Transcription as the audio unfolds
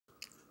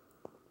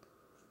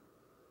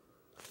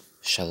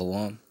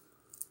Shalom.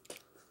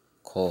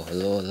 Call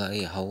hello Allah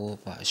Yahweh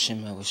by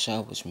Hashem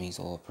Yahushua, which means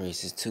all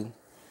praises to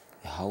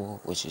Yahweh,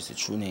 which is the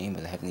true name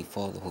of the Heavenly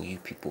Father, who you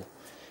people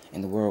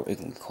in the world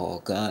ignorantly call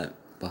God,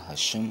 by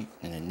Hashem,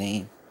 in the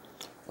name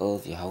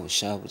of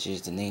Yahushua, which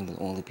is the name of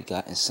the only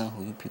begotten Son,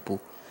 who you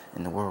people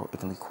in the world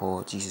ignorantly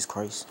call Jesus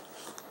Christ.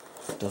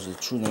 Those are the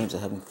true names of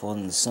Heavenly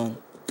Father and the Son.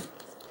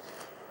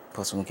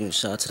 Plus, I'm going to give a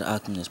shout out to the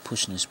Akim that's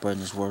pushing and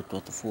spreading his word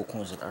throughout the four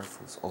corners of the earth,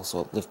 who's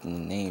also uplifting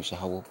the names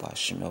Yahweh by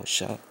Hashem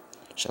Yahushua.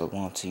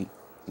 Shalom to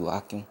you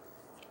Akim,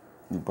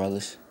 you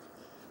brothers.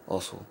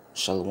 Also,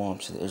 shalom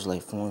to the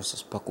Israelite foreigners, the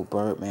speckled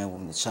bird, man,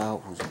 woman, and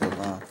child, whose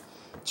bloodline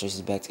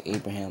traces back to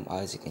Abraham,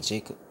 Isaac, and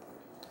Jacob.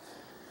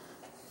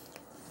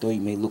 Though you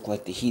may look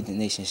like the heathen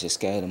nations you're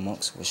scattered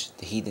amongst, which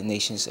the heathen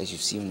nations, as you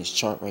see on this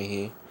chart right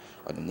here,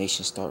 are the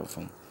nations starting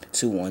from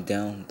 2 on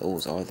down.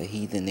 Those are the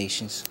heathen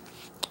nations.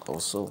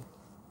 Also,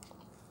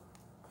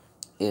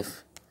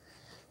 if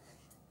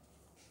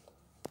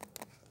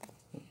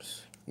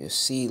your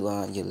seed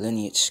line, your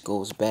lineage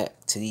goes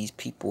back to these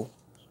people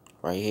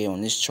right here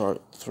on this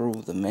chart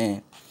through the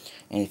man,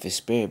 and if his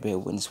spirit bear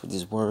witness with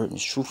his word and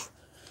his truth,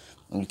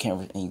 and you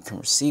can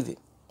receive it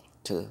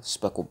to the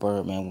speckled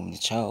bird, man, woman,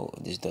 and child,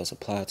 this does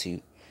apply to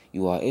you.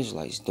 You are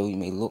Israelites, though you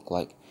may look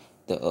like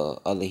the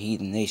other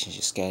heathen nations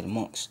you're scattered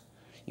amongst.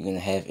 You're gonna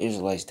have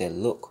Israelites that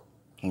look,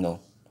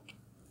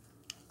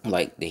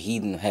 like the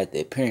heathen, had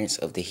the appearance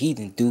of the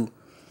heathen due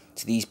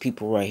to these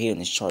people right here in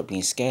this chart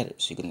being scattered.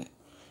 So you're gonna,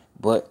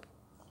 but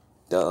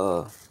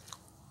the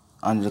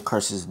under the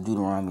curses of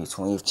Deuteronomy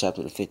 20th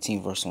chapter, the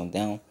 15th verse on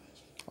down.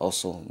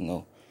 Also,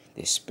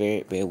 their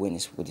spirit bear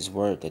witness with his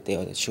word that they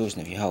are the children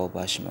of Yahweh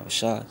by Shema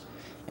Shah.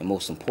 And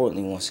most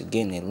importantly, once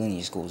again, their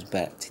lineage goes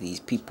back to these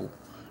people,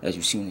 as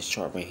you see in this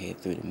chart right here,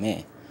 through the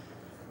man.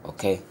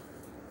 Okay?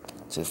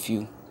 To a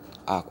few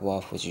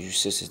Aqua, which you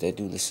sisters that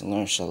do listen and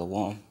learn,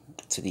 shalom.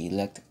 To the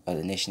elect of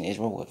the nation of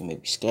Israel, where they may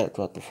be scattered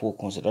throughout the four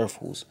corners of the earth,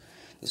 who's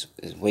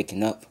is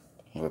waking up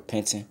and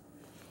repenting.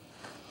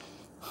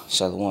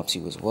 Shalom to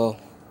you as well.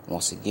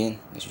 Once again,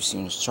 as you see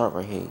in this chart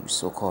right here, you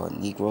so-called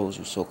Negroes,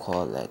 you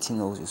so-called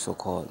Latinos, you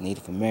so-called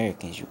Native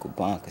Americans, you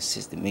combine,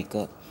 consist to make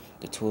up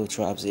the 12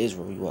 tribes of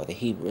Israel. You are the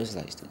Hebrew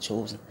Israelites, the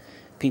chosen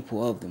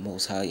people of the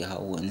Most High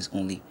Yahweh and His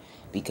only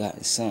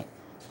begotten Son,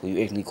 who you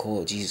ignorantly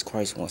call Jesus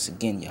Christ. Once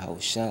again,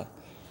 Yahweh Shah.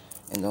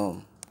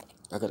 And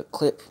I got a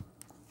clip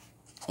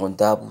on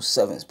Dabu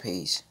 7's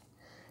page.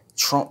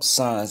 Trump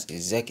signs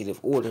executive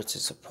order to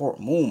support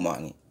moon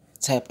mining,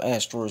 tap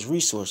asteroids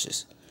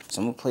resources. So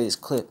I'm gonna play this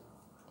clip.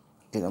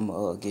 Then I'm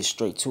going to get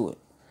straight to it.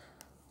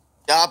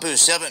 Dabu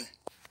 7.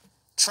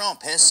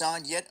 Trump has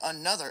signed yet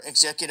another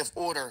executive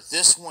order,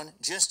 this one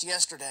just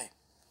yesterday.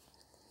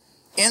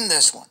 In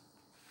this one,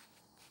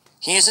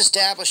 he is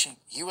establishing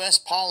U.S.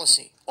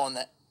 policy on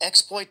the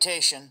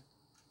exploitation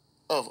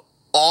of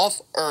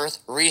off-Earth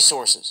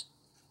resources.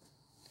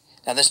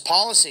 Now, this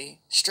policy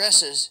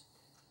stresses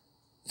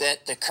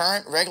that the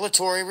current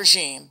regulatory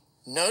regime,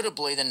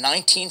 notably the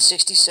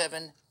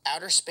 1967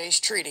 Outer Space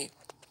Treaty,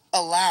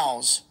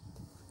 allows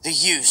the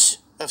use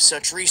of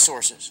such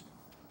resources.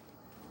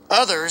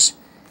 Other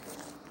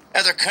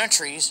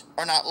countries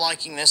are not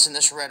liking this and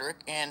this rhetoric,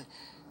 and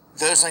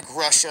those like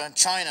Russia and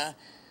China,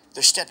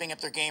 they're stepping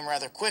up their game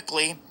rather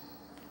quickly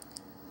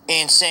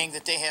and saying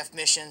that they have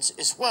missions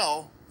as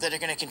well that are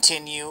going to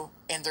continue,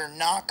 and they're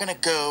not going to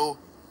go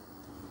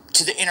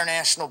to the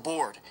international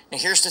board. Now,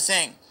 here's the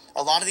thing.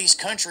 A lot of these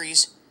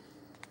countries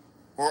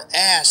were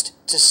asked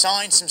to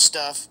sign some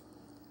stuff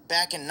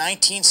back in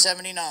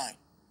 1979,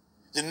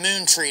 the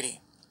Moon Treaty,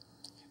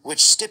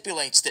 which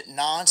stipulates that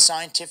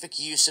non-scientific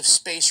use of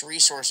space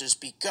resources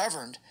be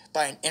governed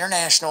by an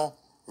international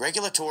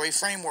regulatory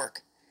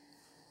framework.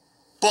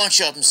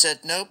 Bunch of them said,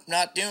 nope,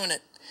 not doing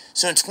it.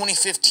 So in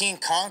 2015,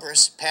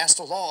 Congress passed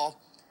a law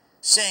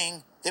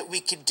saying that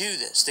we could do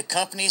this. The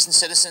companies and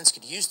citizens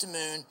could use the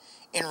moon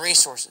in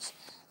resources.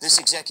 This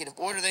executive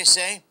order, they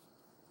say,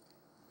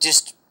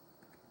 just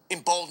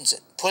emboldens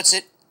it, puts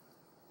it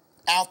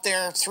out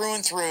there through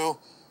and through,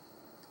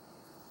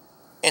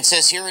 and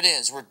says, here it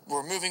is,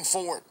 we're moving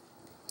forward.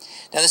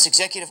 Now, this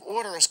executive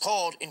order is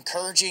called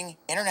Encouraging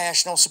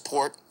International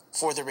Support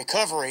for the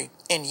Recovery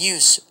and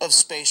Use of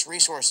Space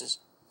Resources.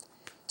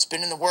 It's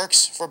been in the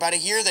works for about a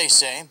year, they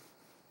say.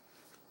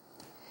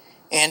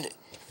 And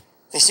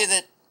they say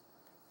that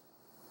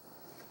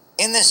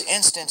in this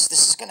instance,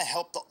 this is going to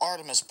help the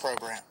Artemis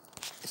program.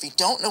 If you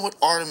don't know what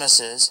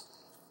Artemis is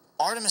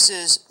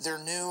their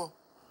new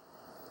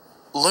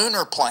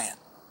lunar plan.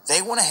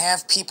 They want to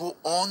have people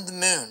on the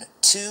moon,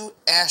 2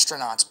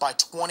 astronauts by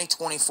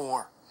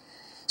 2024.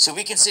 So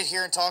we can sit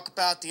here and talk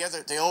about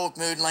the old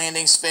moon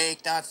landings,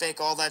 fake, not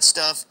fake, all that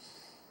stuff.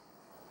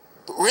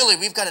 But really,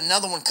 we've got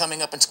another one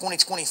coming up in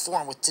 2024.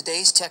 And with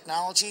today's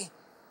technology,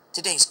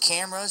 today's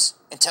cameras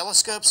and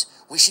telescopes,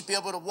 we should be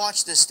able to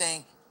watch this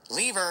thing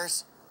leave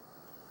Earth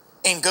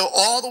and go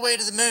all the way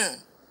to the moon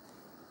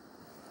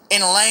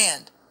and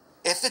land.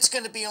 If it's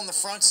going to be on the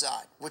front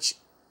side, which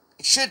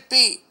it should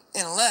be,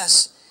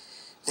 unless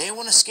they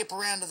want to skip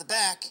around to the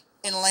back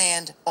and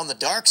land on the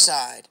dark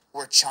side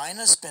where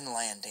China's been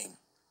landing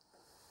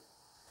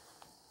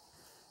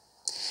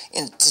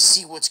and to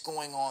see what's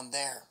going on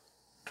there.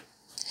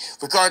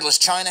 Regardless,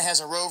 China has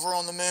a rover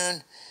on the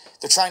moon.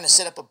 They're trying to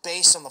set up a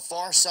base on the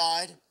far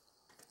side,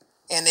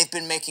 and they've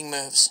been making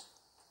moves.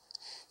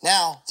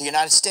 Now, the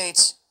United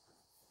States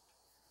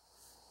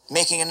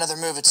making another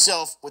move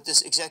itself with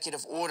this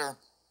executive order.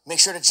 Make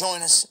sure to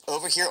join us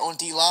over here on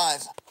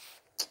DLive.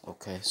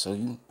 Okay, so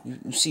you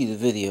see the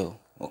video,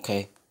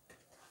 okay?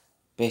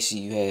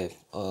 Basically, you have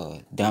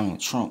Donald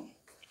Trump.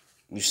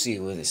 You see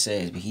what it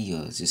says, but he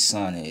just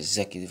signed an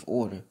executive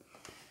order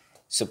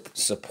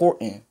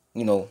supporting,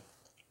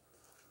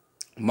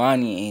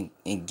 mining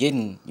and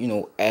getting,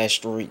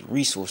 asteroid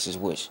resources,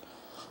 which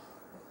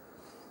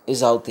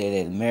is out there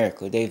that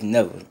America, they've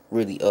never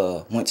really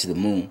went to the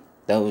moon.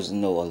 That was, a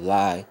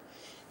lie,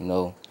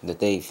 that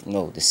they've,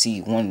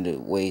 deceived. One of the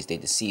ways they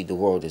deceived the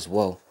world as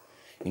well,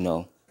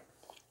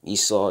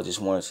 Esau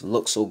just wanted to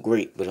look so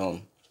great, but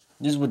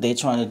this is what they're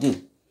trying to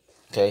do,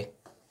 okay?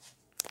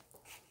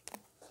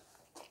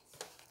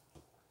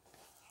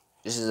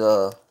 This is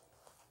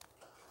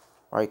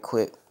right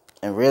quick,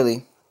 and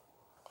really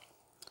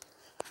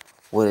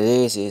what it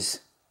is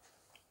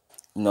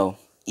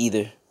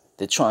either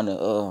they're trying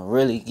to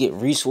really get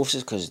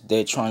resources because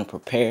they're trying to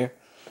prepare,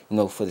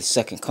 for the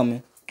second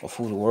coming of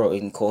who the world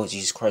can call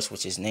Jesus Christ,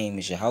 which his name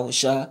is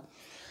Yahushua.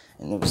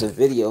 And there was a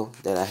video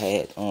that I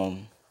had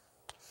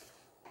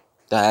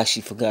that I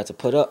actually forgot to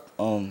put up.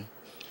 It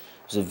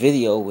was a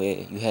video where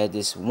you had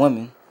this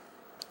woman.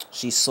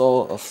 She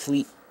saw a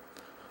fleet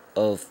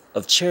of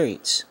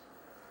chariots,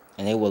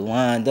 and they were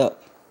lined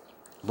up.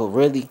 But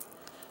really,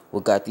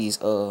 what got these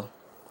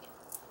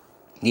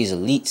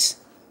elites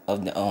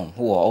of the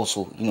who are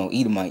also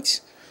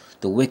Edomites,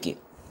 the wicked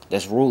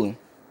that's ruling,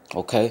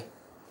 okay,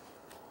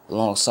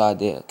 alongside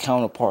their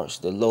counterparts,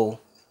 the low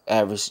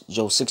average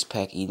Joe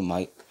Six-Pack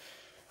Edomite.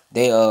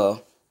 They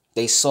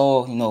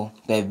saw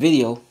that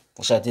video,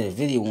 which I did a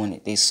video on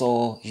it. They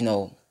saw it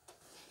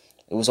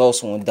was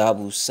also on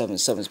Dabu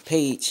 77's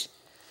page.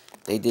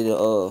 They did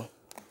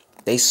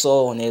they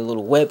saw on their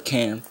little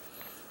webcam.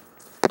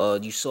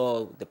 You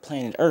saw the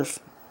planet Earth,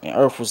 and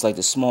Earth was like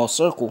the small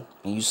circle,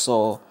 and you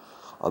saw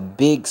a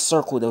big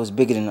circle that was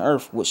bigger than the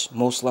Earth, which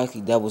most likely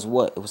that was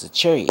what? It was a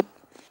chariot,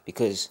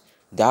 because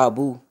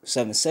Dabu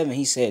 77,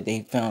 he said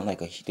they found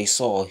they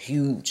saw a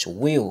huge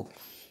wheel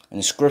in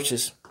the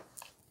scriptures.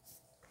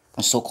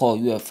 And so-called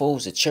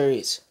UFOs, the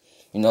chariots,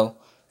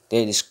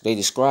 they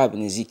describe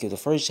in Ezekiel the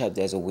first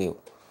chapter as a wheel.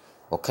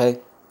 Okay,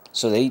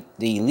 so the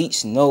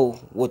elites know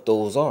what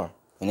those are,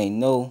 and they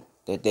know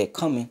that they're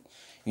coming,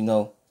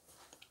 to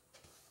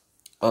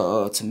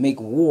make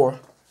war,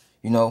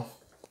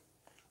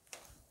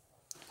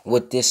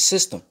 with this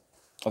system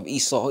of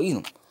Esau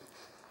Edom.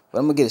 But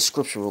I'm gonna get a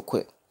scripture real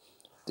quick.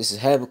 This is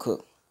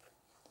Habakkuk,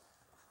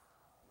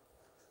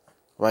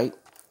 right?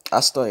 I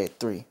start at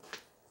 2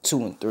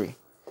 and 3. It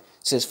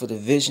says, "For the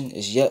vision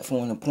is yet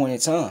for an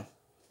appointed time,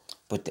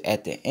 but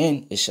at the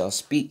end it shall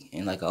speak."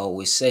 And like I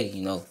always say,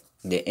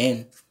 the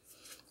end,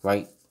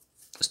 right?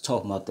 It's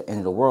talking about the end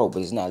of the world,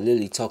 but it's not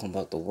literally talking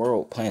about the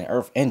world, planet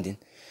Earth ending.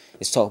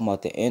 It's talking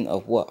about the end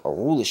of what? A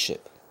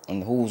rulership.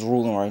 And who's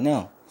ruling right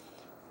now?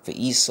 For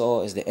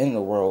Esau is the end of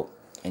the world,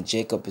 and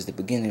Jacob is the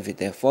beginning of it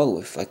that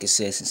followeth, like it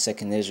says in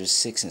 2 Ezra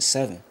 6 and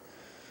 7.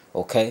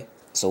 Okay?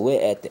 So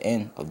we're at the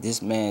end of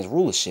this man's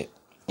rulership,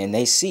 and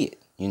they see it,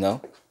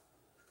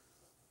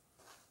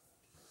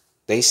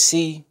 They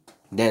see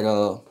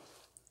that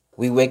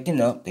we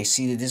waking up. They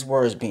see that this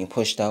word is being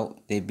pushed out.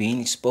 They're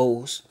being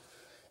exposed.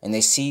 And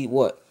they see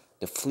what?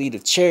 The fleet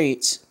of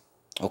chariots,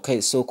 okay,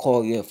 the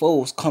so-called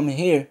UFOs coming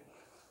here,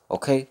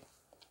 okay,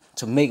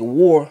 to make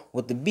war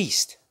with the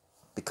beast.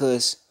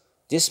 Because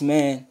this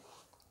man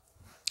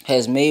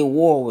has made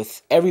war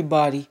with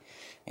everybody,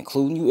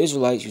 including you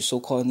Israelites, you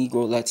so-called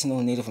Negro, Latino,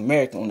 Native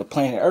American on the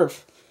planet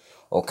Earth,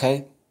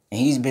 okay?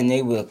 And he's been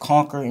able to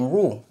conquer and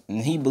rule.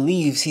 And he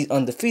believes he's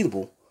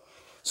undefeatable.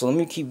 So let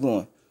me keep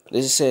going.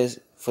 This says,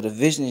 "For the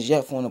vision is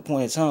yet for an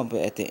appointed time,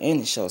 but at the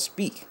end it shall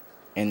speak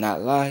and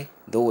not lie.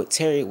 Though it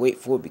tarry, wait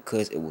for it,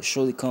 because it will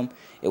surely come.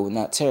 It will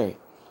not tarry."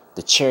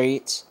 The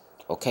chariots,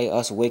 okay,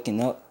 us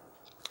waking up,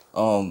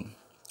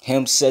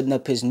 him setting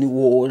up his new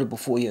world order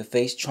before your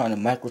face, trying to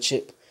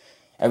microchip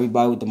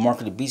everybody with the mark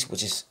of the beast,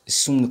 which is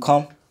soon to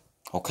come,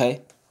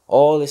 okay?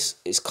 All this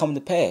is coming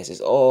to pass. It's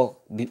all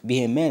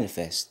being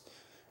manifest,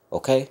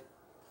 okay?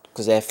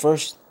 Because at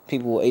first,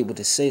 people were able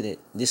to say that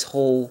this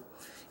whole,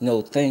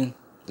 thing,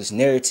 this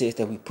narrative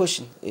that we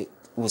pushing, it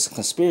was a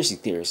conspiracy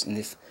theorist. And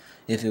if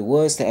it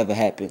was to ever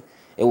happen,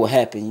 it will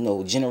happen,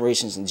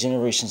 generations and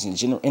generations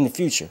in the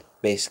future,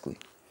 basically.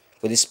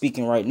 But it's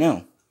speaking right now.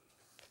 It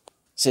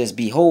says,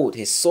 "Behold,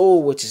 his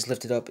soul which is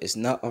lifted up is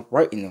not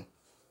upright in him."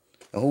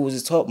 And who was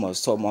it talking about?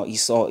 It's talking about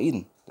Esau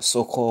Edom, the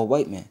so-called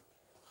white man.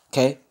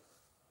 Okay?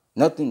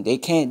 Nothing, they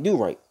can't do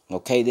right.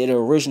 Okay? They're the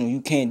original,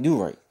 you can't do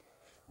right.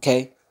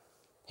 Okay?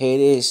 Here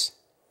it is.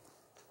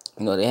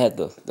 They had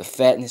the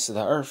fatness of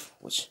the earth,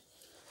 which,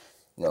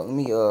 let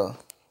me,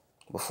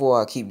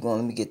 before I keep going,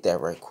 let me get that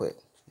right quick.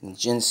 In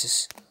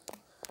Genesis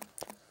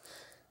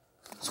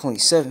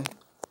 27,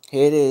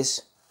 here it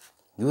is.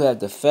 You have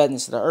the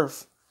fatness of the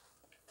earth.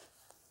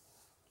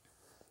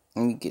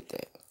 Let me get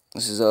that.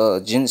 This is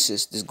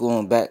Genesis. This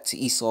going back to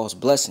Esau's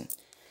blessing,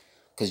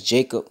 because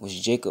Jacob,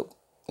 is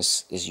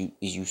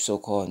you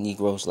so-called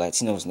Negroes,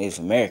 Latinos, Native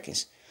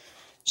Americans.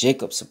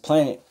 Jacob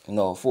supplanted,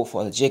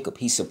 forefather Jacob,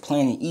 he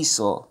supplanted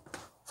Esau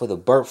for the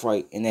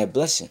birthright and that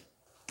blessing.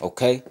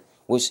 Okay?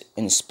 Which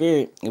in the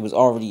spirit, it was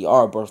already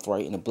our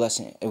birthright and the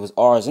blessing. It was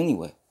ours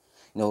anyway.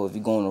 If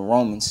you go into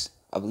Romans,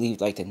 I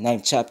believe like the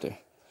 9th chapter,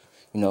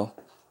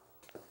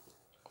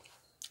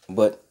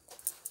 But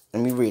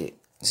let me read it.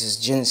 This is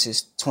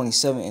Genesis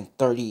 27 and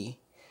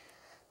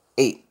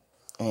 38.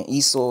 And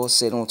Esau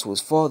said unto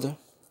his father,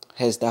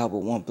 hast thou but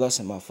one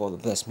blessing, my father?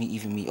 Bless me,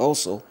 even me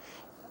also,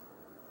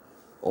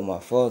 O my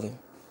father.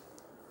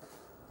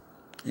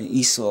 And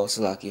Esau,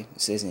 Salakia,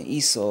 it says, and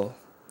Esau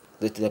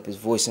lifted up his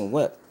voice and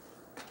wept.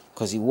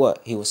 Because he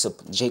what?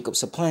 Jacob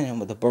supplanted him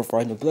with the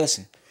birthright and the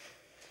blessing.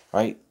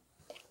 Right?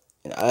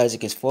 And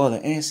Isaac his father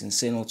answered and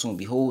said unto him,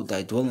 behold,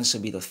 thy dwelling shall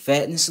be the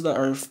fatness of the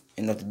earth,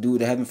 and of the dew of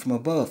the heaven from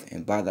above.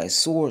 And by thy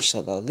sword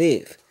shalt thou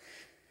live,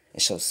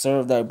 and shalt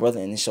serve thy brother.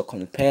 And it shall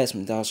come to pass,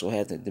 when thou shalt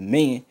have the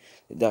dominion,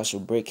 that thou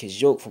shalt break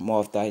his yoke from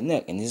off thy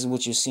neck. And this is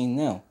what you're seeing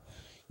now.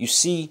 You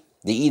see,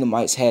 the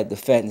Edomites had the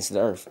fatness of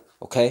the earth.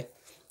 Okay?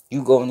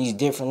 You go in these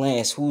different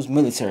lands, whose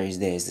military is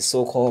there? It's the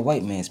so-called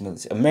white man's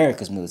military,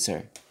 America's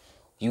military.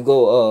 You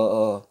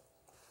go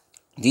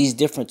these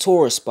different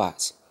tourist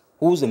spots.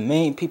 Who's the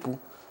main people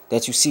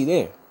that you see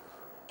there?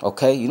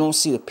 Okay? You don't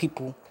see the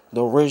people,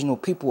 the original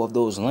people of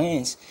those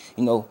lands,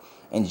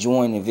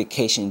 enjoying a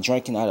vacation,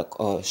 drinking out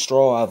of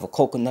straw out of a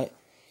coconut.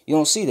 You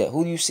don't see that.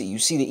 Who do you see? You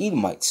see the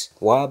Edomites.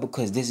 Why?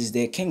 Because this is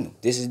their kingdom.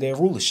 This is their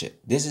rulership.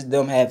 This is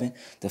them having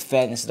the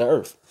fatness of the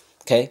earth.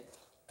 Okay?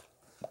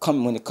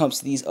 When it comes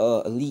to these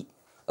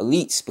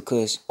elites,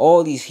 because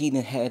all these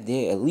heathen had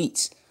their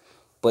elites,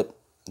 but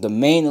the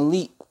main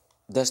elite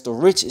that's the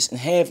richest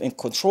and have and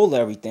control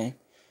everything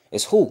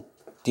is who?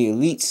 The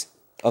elites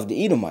of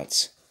the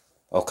Edomites.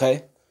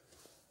 Okay?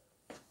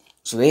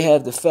 So they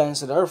have the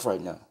fatness of the earth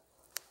right now.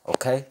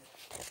 Okay?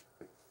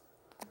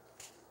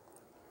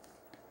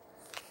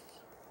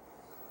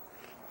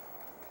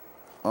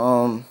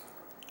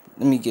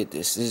 Let me get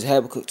this. This is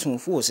Habakkuk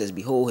 2:4. It says,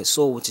 behold, his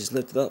soul which is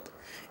lifted up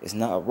is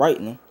not right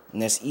in him.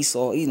 And that's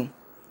Esau, Edom.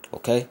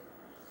 Okay?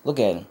 Look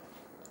at him.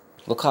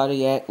 Look how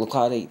they act. Look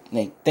how they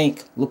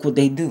think. Look what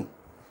they do.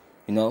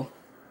 It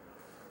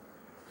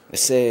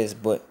says,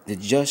 but the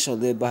just shall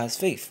live by his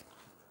faith.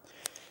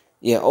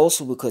 Yeah,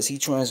 also because he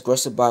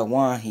transgressed by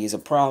wine, he is a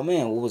proud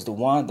man. What was the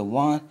wine? The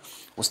wine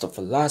was the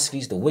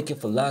philosophies, the wicked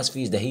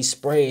philosophies that he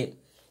spread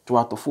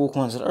throughout the four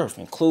corners of the earth,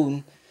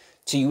 including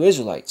to you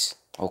Israelites.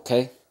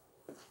 Okay?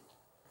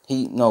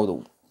 He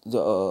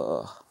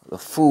the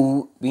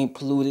food being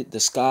polluted, the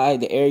sky,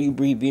 the air you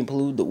breathe being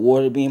polluted, the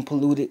water being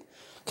polluted.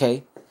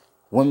 Okay?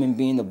 Women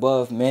being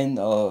above men,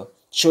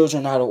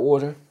 children out of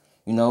order,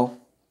 you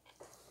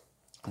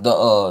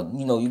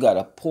got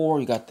a poor,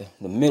 you got the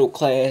middle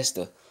class,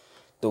 the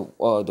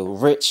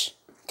rich,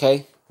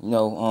 okay?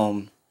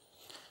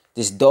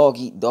 This dog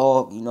eat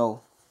dog,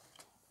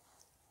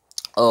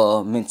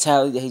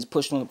 mentality that he's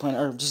pushing on the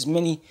planet Earth, just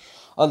many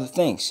other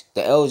things.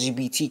 The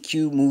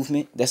LGBTQ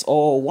movement, that's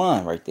all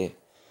wine right there,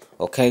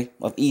 okay?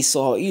 Of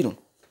Esau, Edom,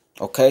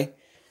 okay?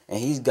 And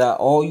he's got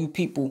all you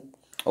people,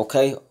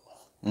 okay?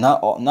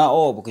 Not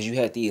all, because you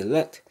had the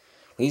elect.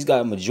 But he's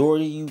got a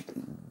majority of you,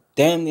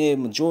 damn near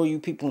majority of you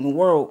people in the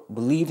world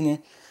believing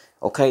in,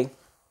 okay,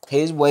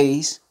 his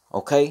ways,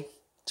 okay,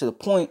 to the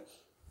point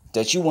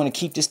that you want to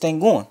keep this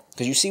thing going,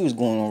 because you see what's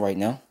going on right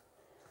now,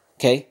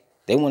 okay?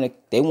 They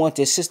want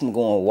their system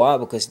going. Why?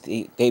 Because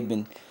they've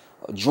been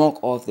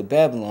drunk off the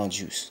Babylon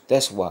juice.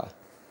 That's why,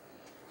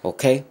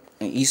 okay?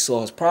 And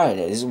Esau is proud of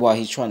that. This is why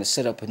he's trying to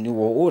set up a new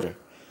world order,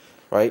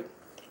 right?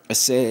 It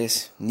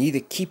says,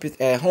 neither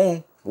keepeth at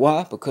home.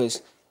 Why?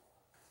 Because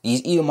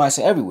these Edomites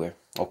are everywhere,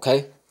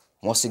 okay?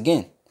 Once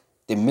again,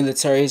 the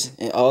militaries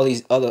and all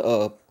these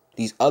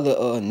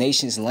other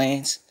nations'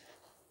 lands.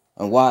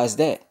 And why is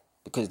that?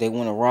 Because they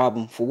want to rob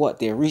them for what?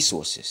 Their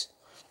resources.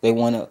 They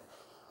want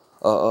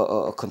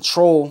to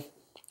control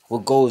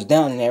what goes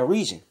down in that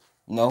region,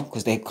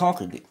 because they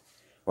conquered it,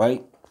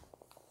 right?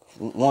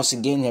 Once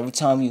again, every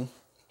time you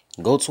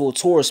go to a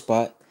tourist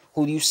spot,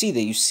 who do you see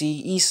there? You see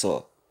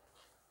Esau.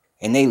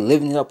 And they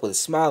living it up with a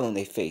smile on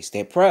their face.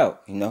 They're proud,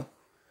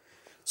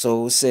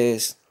 So it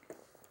says,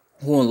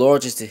 who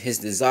enlarges his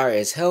desire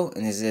as hell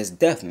and is as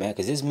death, man.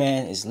 Because this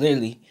man is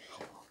literally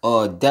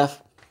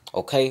deaf,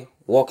 okay?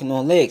 Walking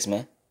on legs,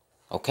 man.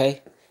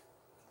 Okay?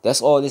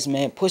 That's all this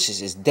man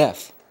pushes is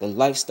death. The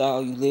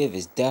lifestyle you live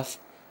is death.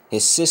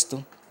 His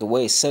system, the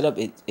way it's set up,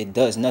 it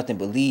does nothing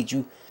but lead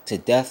you to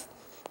death.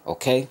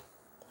 Okay?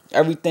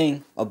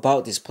 Everything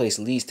about this place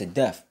leads to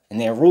death. And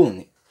they're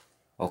ruling it.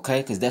 Okay?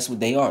 Because that's what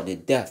they are. They're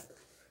death.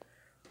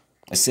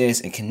 It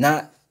says, and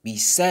cannot be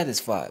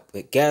satisfied,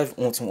 but gather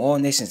unto all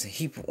nations and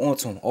heap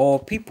unto all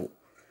people.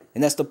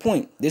 And that's the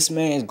point. This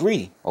man is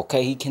greedy.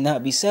 Okay? He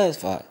cannot be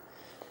satisfied.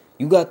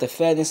 You got the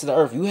fatness of the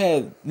earth. You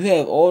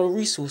have all the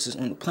resources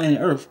on the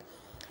planet Earth,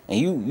 and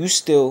you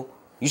still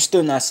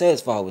not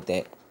satisfied with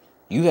that.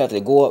 You have to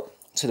go up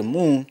to the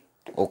moon,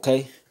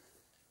 okay,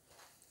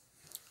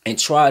 and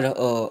try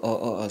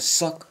to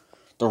suck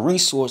the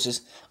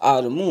resources out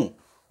of the moon,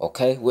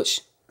 okay,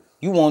 which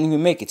you won't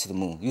even make it to the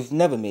moon. You've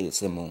never made it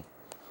to the moon,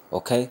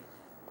 okay.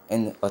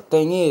 And a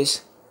thing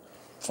is,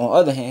 on the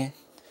other hand,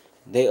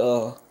 they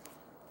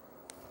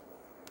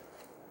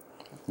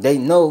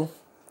know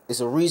it's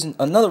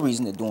another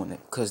reason they're doing it,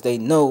 because they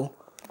know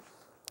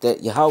that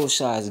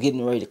Yahushua is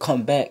getting ready to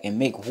come back and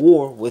make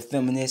war with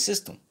them in their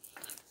system.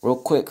 Real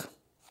quick,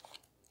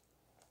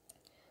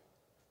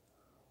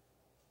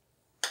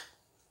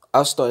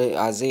 I'll start at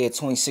Isaiah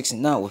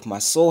 26:9. With my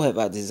soul have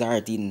I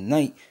desired thee in the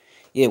night,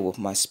 yeah, with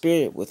my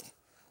spirit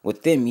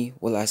within me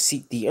will I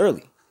seek thee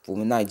early. For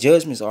when thy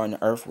judgments are in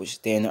the earth, which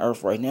they're in the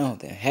earth right now,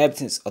 the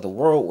inhabitants of the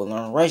world will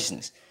learn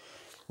righteousness.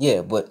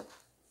 Yeah, but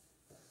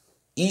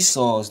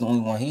Esau is the only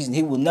one.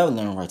 He will never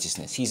learn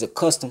righteousness. He's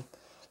accustomed,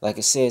 like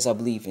it says, I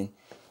believe in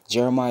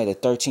Jeremiah the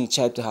 13th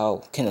chapter, how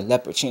can a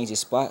leopard change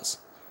his spots?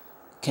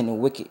 Can the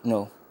wicked?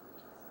 No.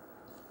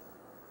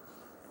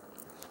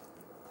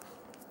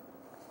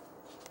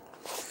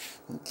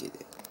 Let me get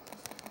it.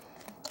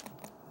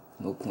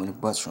 No point in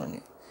butchering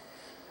it.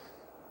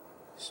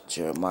 It's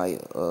Jeremiah.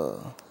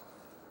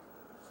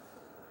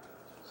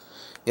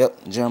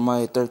 Yep,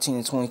 Jeremiah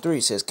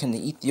 13:23 says, "Can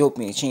the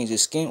Ethiopian change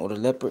his skin, or the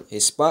leopard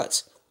his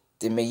spots?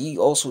 Then may ye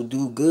also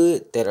do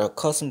good that are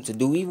accustomed to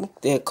do evil."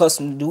 They're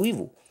accustomed to do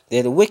evil.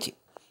 They're the wicked.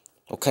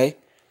 Okay?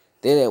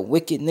 They're that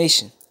wicked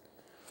nation.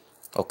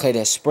 Okay,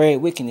 that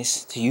spread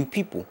wickedness to you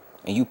people.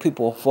 And you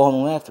people are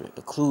following after it,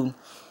 including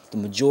the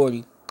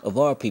majority of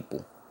our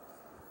people.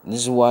 And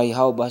this is why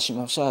Yahweh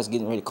Shem Shah is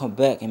getting ready to come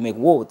back and make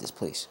war with this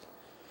place.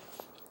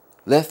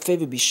 Let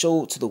favor be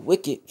showed to the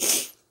wicked,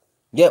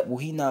 yet will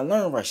he not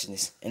learn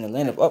righteousness. In the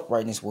land of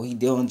uprightness will he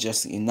deal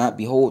unjustly and not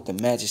behold the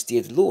majesty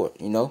of the Lord,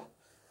 And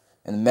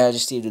the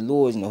majesty of the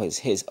Lord, is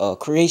his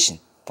creation.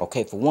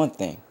 Okay, for one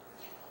thing.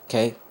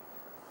 Okay.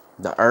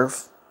 The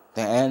earth,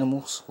 the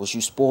animals, which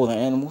you spoil the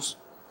animals.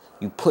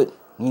 You put,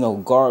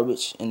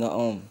 garbage in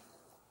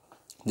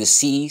the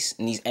seas,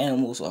 and these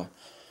animals are,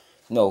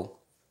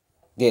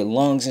 their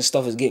lungs and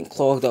stuff is getting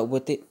clogged up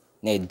with it.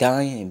 And they're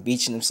dying and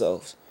beaching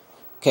themselves.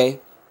 Okay?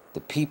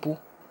 The people,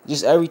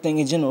 just everything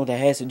in general that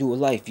has to do with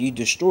life, you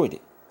destroyed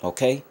it.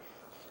 Okay?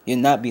 You're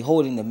not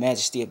beholding the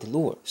majesty of the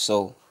Lord.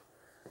 So,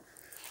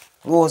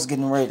 the Lord's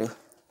getting ready to,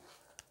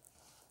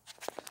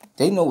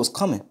 they know what's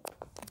coming.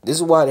 This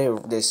is why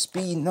they're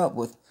speeding up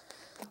with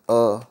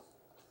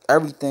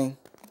everything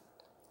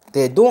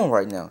they're doing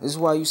right now. This is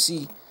why you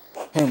see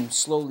him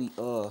slowly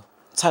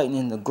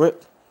tightening the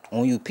grip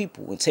on you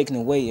people and taking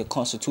away your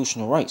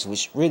constitutional rights,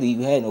 which really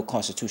you had no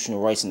constitutional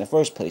rights in the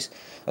first place.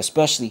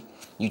 Especially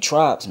you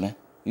tribes, man.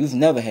 You've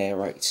never had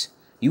rights.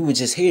 You were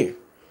just here.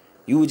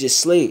 You were just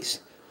slaves,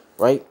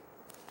 right?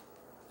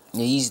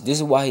 And this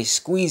is why he's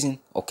squeezing,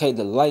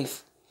 the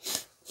life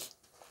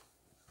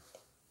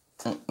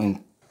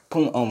and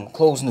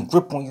closing the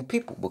grip on you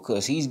people,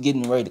 because he's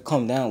getting ready to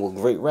come down with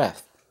great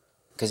wrath,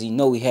 because he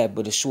know he had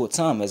but a short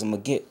time, as I'm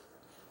gonna get.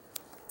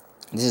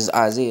 This is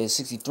Isaiah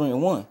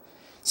 63:1.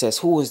 It says,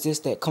 "Who is this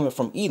that cometh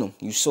from Edom?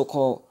 You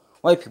so-called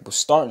white people,"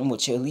 starting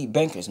with your elite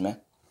bankers,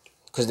 man.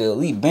 Because the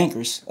elite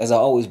bankers, as I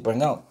always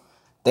bring out,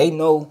 they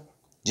know,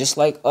 just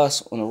like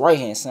us on the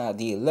right-hand side,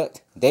 the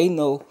elect, they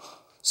know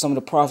some of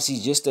the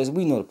prophecies just as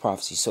we know the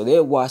prophecies. So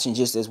they're watching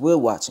just as we're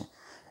watching.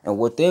 And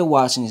what they're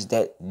watching is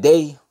that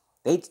they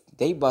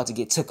about to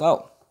get took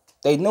out.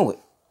 They know it.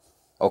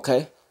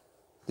 Okay?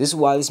 This is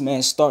why this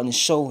man's starting to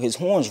show his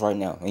horns right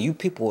now. And you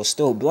people are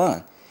still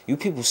blind. You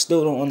people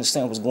still don't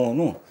understand what's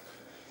going on.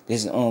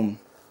 There's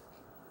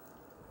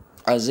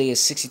Isaiah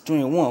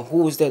 63:1.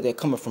 Who is that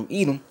coming from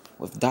Edom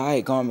with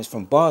dyed garments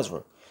from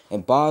Basra?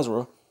 And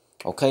Basra,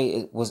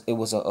 it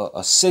was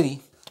a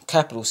city,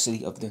 capital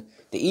city of the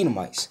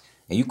Edomites.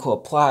 And you could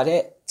apply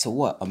that to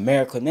what?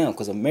 America now.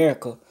 Because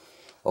America,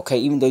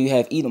 even though you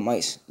have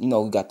Edomites, you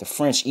got the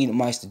French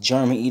Edomites, the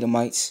German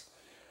Edomites,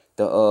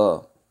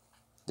 the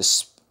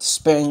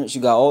Spaniards.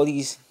 You got all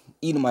these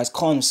Edomites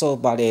calling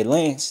themselves by their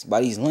lands,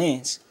 by these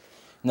lands.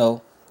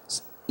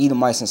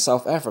 Edomites in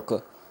South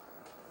Africa.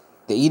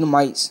 The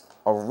Edomites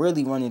are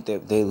really running the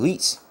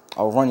elites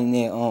are running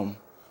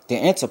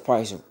their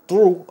enterprise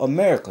through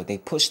America. They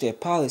push their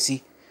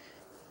policy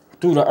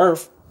through the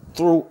earth,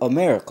 through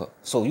America.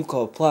 So you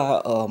could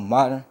apply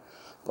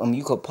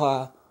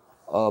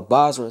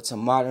Basra to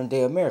modern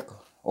day America,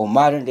 or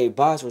modern day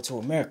Basra to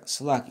America.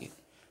 Salakia.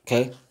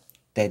 Okay?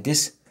 That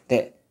is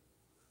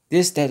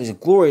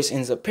glorious in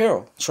his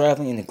apparel,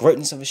 traveling in the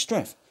greatness of his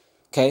strength.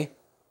 Okay?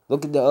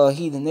 Look at the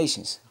heathen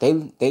nations.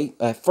 They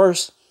at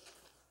first,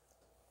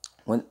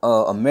 when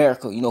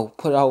America,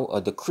 put out a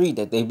decree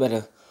that they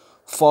better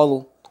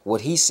follow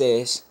what he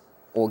says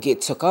or get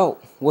took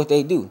out, what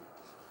they do?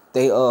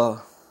 They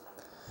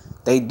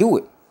do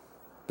it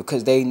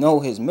because they know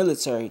his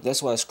military.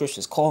 That's why the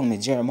scriptures call him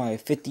in Jeremiah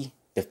 50,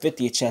 the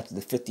 50th chapter,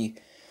 the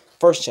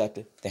 51st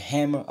chapter, the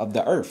hammer of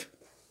the earth.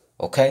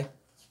 Okay?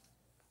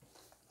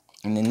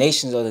 And the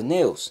nations are the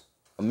nails.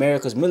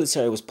 America's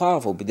military was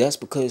powerful, but that's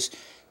because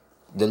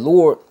the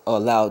Lord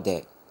allowed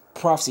that.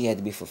 Prophecy had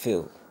to be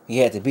fulfilled. He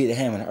had to beat the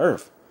hammer on the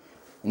earth.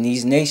 And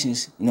these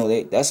nations,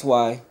 that's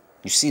why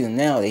you see them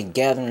now, they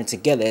gathering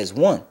together as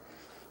one.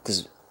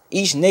 Because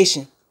each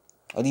nation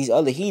or these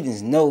other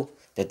heathens know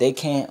that they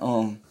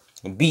can't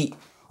beat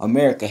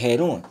America head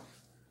on.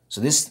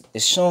 So this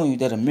is showing you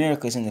that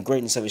America is in the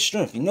greatness of its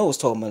strength. You know it's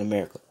talking about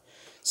America.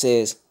 It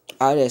says,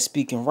 I that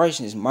speak in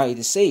righteousness mighty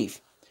to save.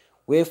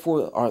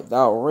 Wherefore art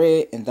thou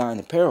red in thine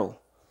apparel,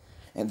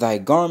 and thy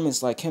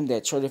garments like him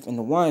that treadeth in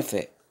the wine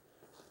fat.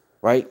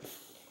 Right?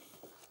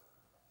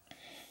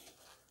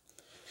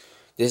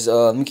 This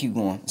let me keep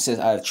going. It says,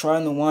 I have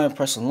tried the wine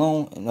press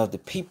alone, and of the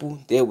people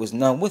there was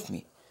none with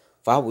me.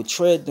 For I would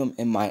tread them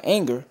in my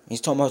anger.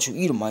 He's talking about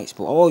you Edomites,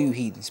 but all you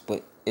heathens.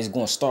 But it's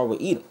going to start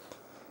with Edom.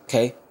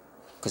 Okay?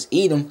 Because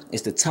Edom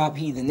is the top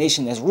heathen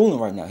nation that's ruling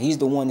right now. He's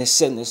the one that's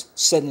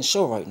setting the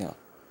show right now.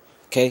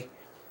 Okay?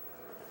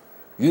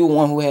 You're the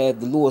one who have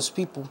the Lord's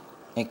people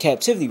in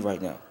captivity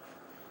right now.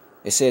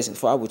 It says,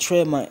 for I will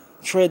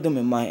tread them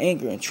in my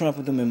anger and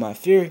trample them in my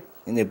fury,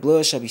 and their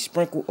blood shall be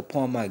sprinkled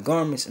upon my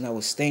garments, and I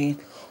will stain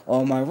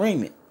all my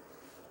raiment.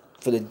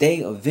 For the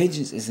day of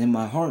vengeance is in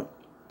my heart,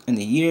 and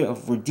the year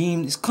of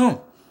redeemed is come.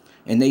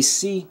 And they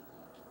see,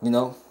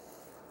 Let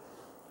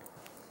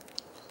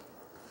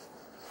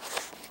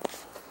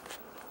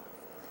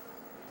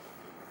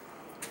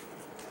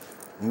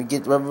me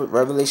get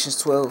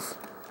Revelations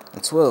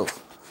 12:12.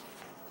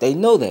 They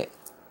know that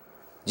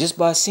just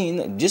by seeing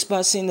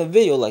the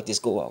video like this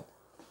go out.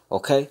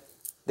 Okay,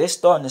 they're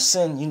starting to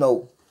send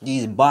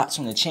these bots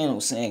on the channel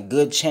saying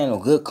good channel,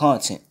 good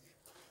content.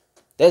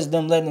 That's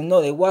them letting them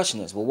know they're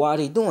watching us. But why are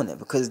they doing that?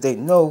 Because they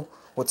know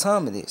what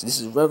time it is.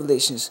 This is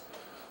Revelations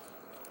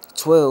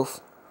 12.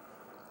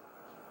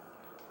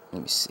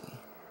 Let me see.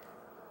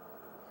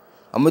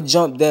 I'm gonna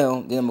jump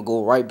down, then I'm gonna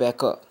go right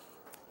back up.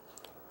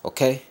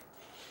 Okay.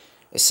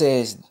 It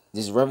says,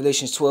 this is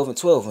Revelations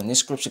 12:12, and this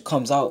scripture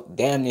comes out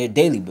damn near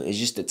daily, but it's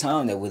just the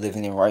time that we're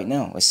living in right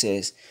now. It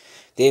says,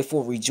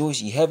 therefore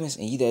rejoice ye heavens,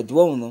 and ye that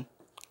dwell in them.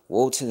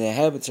 Woe to the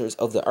inhabitants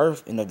of the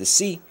earth and of the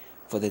sea,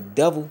 for the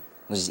devil,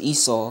 which is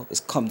Esau, is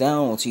come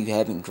down unto you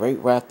having great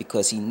wrath,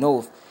 because he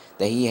knoweth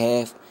that he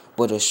have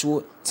but a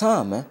short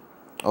time, man.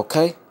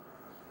 Okay?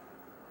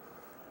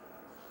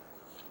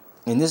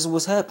 And this is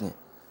what's happening.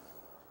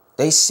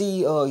 They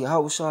see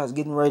Yahushua is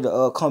getting ready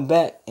to come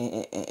back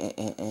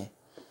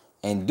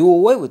and do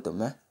away with them,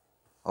 man.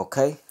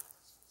 Okay?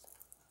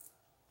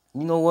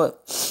 You know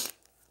what?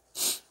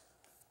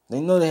 They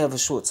know they have a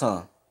short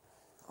time.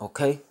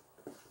 Okay?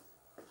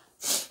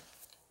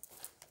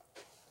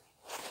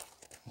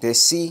 They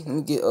see, let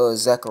me get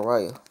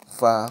Zechariah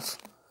 5.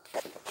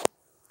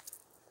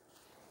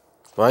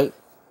 Right?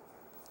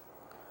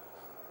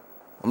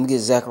 I'm going to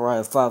get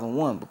Zechariah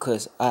 5:1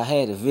 because I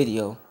had a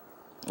video.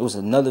 It was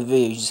another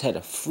video. You just had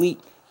a fleet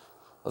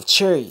of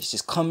chariots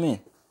just come in.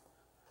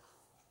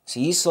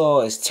 See,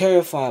 Esau is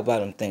terrified by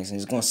them things, and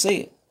he's going to say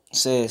it. It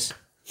says,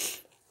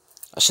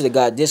 I should have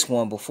got this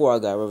one before I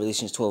got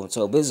Revelations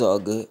 12:12, but it's all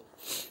good.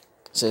 It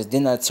says,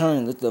 then I turned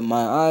and lifted up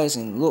my eyes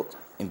and looked,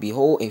 and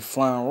behold, a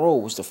flying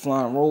roll, which the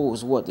flying roll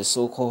was what? The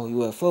so-called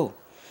UFO.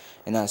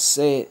 And I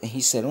said, and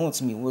he said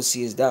unto me, what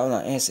seest thou? And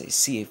I answered,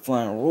 see a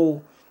flying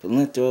roll, the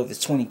length thereof is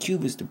 20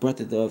 cubits, the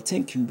breadth thereof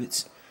 10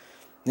 cubits.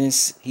 Then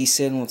he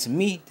said unto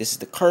me, this is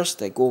the curse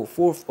that goeth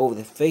forth over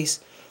the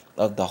face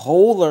of the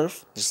whole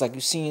earth, just like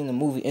you see in the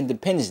movie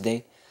Independence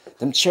Day.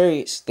 Them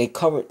chariots, they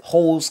covered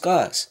whole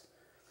skies.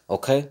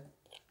 Okay?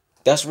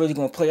 That's really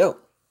going to play out.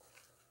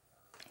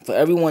 For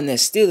everyone that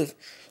stealeth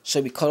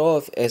shall be cut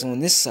off as on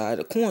this side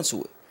according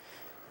to it.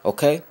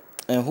 Okay?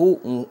 And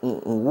what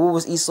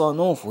was Esau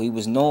known for? He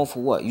was known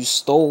for what? You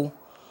stole,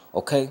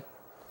 okay,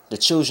 the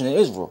children of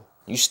Israel.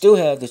 You still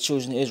have the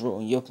children of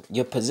Israel in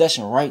your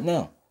possession right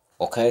now.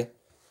 Okay?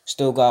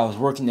 Still guys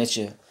working at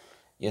your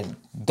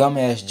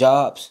dumbass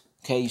jobs.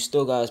 Okay? You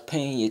still guys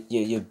paying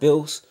your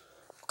bills.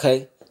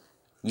 Okay?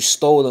 You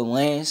stole the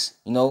lands,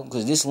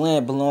 because this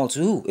land belonged to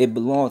who? It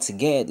belonged to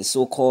Gad, the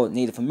so-called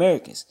Native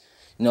Americans,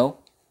 and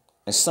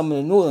some of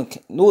the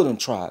northern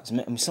tribes,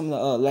 man. I mean, some of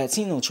the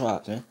Latino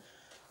tribes, man.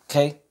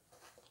 Okay?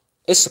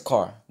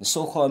 Issachar, the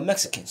so-called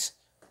Mexicans.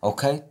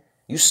 Okay?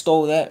 You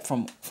stole that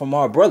from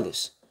our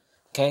brothers.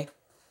 Okay?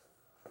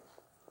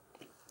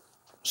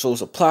 So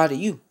it's applied to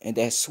you, and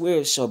that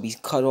swear shall be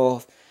cut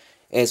off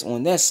as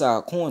on that side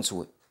according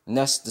to it. And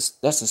that's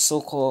the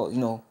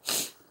so-called,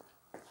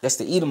 that's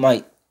the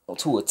Edomite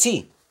to a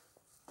T.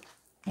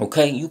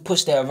 Okay? You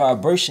push that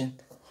vibration,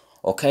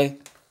 okay,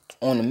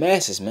 on the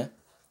masses, man.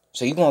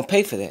 So you're going to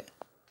pay for that.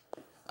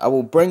 I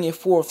will bring it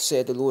forth,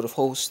 said the Lord of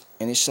hosts,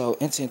 and it shall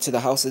enter into the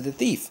house of the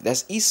thief.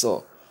 That's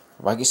Esau.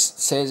 Like it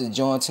says in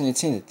John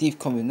 10:10, the thief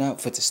coming out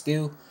for to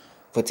steal,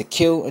 for to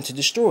kill, and to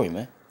destroy,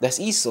 man.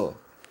 That's Esau.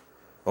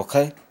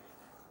 Okay?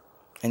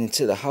 And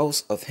into the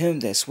house of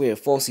him that swear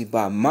falsely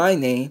by my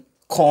name,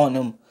 calling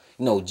him,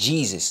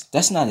 Jesus.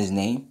 That's not his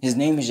name. His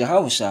name is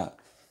Yahushua.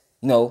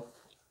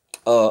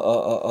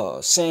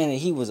 saying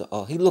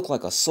that he looked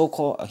like a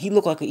so-called he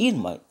looked like an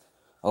Edomite.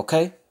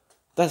 Okay,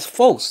 that's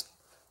false.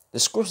 The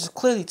scriptures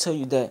clearly tell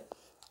you that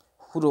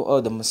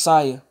the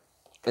Messiah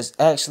is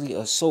actually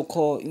a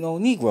so-called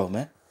Negro,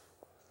 man.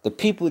 The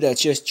people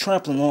that you're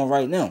trampling on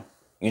right now,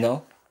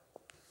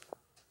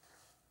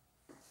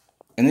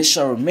 and it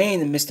shall remain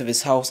in the midst of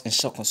his house and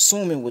shall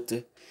consume it with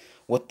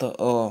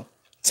the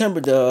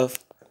timber thereof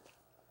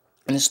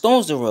and the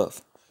stones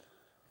thereof.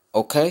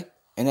 Okay,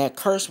 and that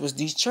curse was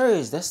these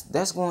chariots.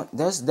 That's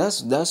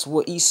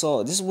what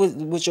Esau. This is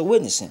what you're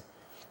witnessing.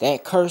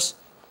 That curse,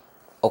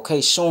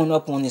 okay, showing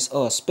up on this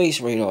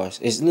space radars.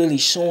 It's literally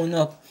showing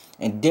up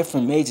in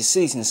different major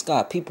cities in the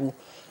sky. People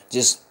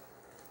just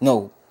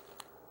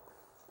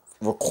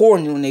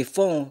recording on their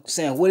phone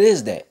saying, "What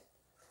is that?"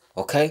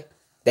 Okay,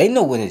 they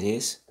know what it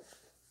is.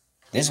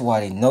 This is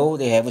why they know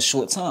they have a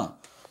short time.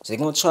 So they're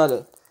gonna try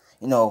to,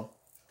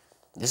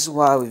 this is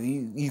why if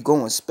you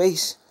go in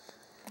space,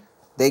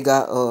 they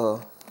got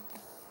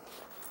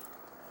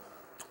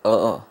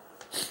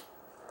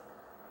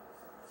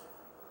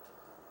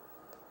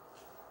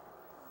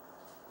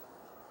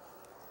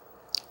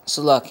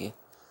Salakia.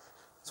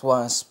 That's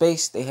why in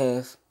space they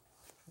have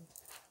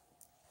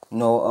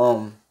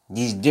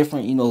these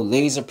different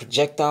laser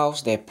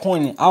projectiles. They're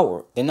pointing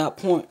outward. They're not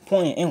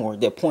pointing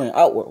inward. They're pointing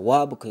outward.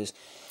 Why? Because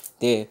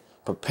they're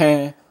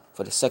preparing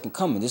for the second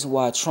coming. This is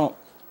why Trump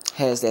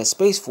has that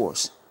Space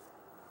Force.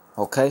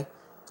 Okay?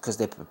 Because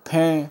they're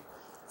preparing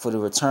for the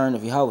return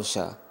of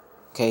Yahushua.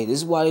 Okay? This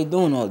is why they're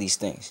doing all these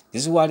things.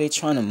 This is why they're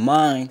trying to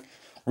mine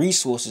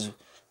resources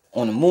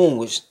on the moon,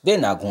 which they're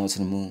not going to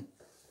the moon.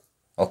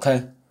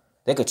 Okay?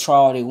 They could try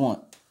all they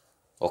want.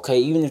 Okay?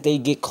 Even if they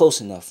get close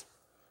enough.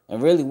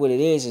 And really what it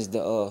is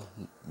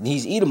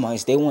these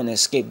Edomites, they want to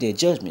escape their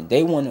judgment.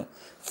 They want to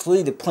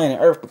flee the planet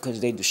Earth because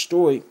they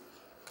destroyed.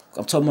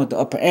 I'm talking about the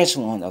upper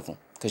echelon of them.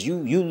 Because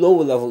you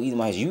lower level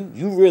Edomites, you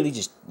really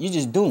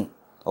just doomed.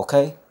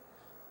 Okay?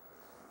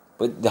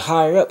 But the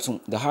higher ups,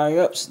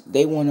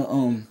 they want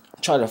to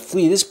try to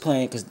flee this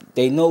planet because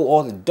they know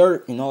all the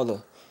dirt and all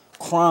the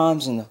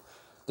crimes and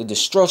the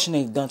destruction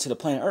they've done to the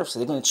planet Earth. So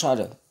they're going to try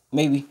to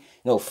maybe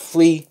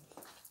flee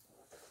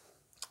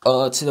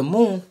to the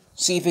moon,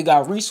 see if it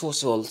got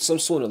resources or some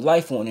sort of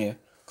life on there,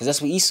 because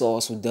that's what Esau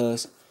also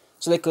does.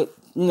 So they could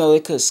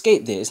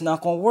escape there. It's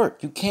not going to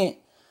work. You can't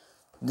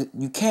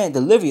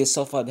deliver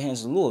yourself out of the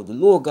hands of the Lord. The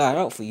Lord got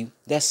out for you.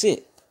 That's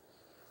it.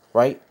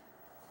 Right?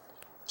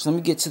 So let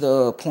me get to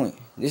the point.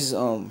 This is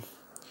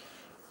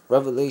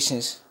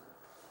Revelations,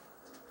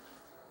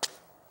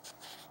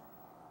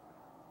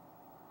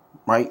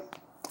 right?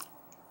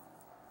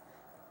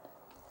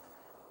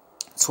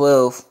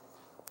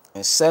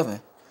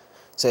 12:7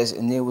 says,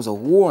 and there was a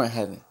war in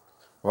heaven,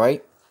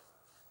 right?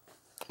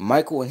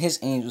 Michael and his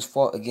angels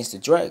fought against the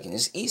dragon.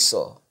 It's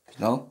Esau,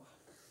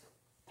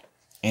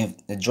 and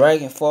the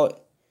dragon fought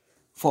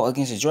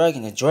against the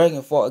dragon. The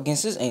dragon fought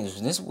against his angels.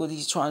 And this is what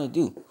he's trying to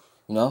do,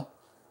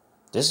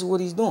 This is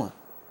what he's doing.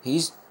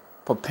 He's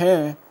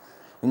preparing,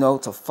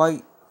 to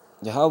fight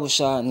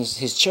Yahushua and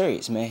his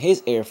chariots, man,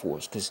 his air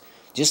force. Because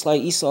just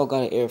like Esau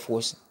got an air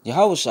force,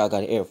 Yahushua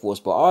got an air force.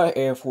 But our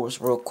air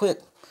force, real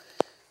quick,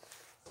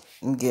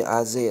 let me get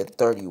Isaiah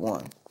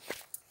 31.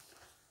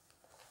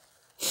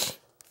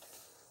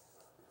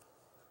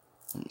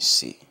 Let me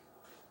see.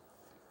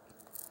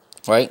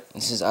 Right?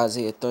 This is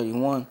Isaiah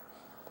 31.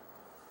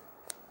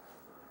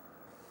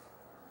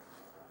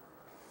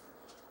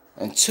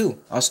 And 2.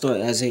 I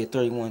started Isaiah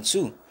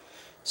 31:2.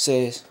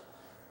 Says,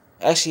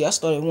 actually, I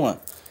started 1.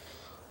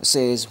 It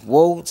says,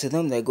 woe to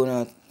them that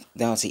go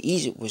down to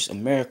Egypt, which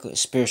America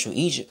is spiritual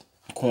Egypt,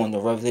 according to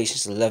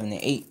Revelations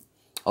 11:8.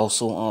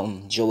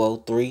 Also, Joel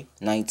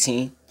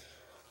 3:19.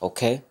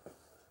 Okay.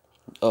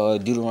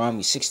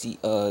 Deuteronomy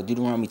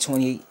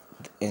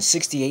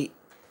 28:68.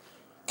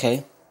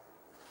 Okay.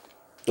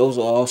 Those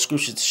are all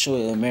scriptures to show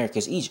that America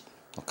is Egypt.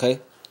 Okay.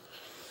 It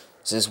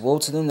says, woe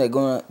to them that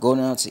go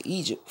down to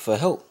Egypt for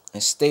help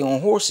and stay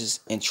on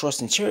horses and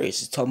trust in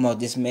chariots. It's talking about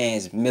this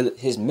man's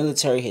his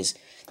military, his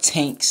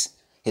tanks,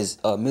 his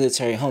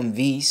military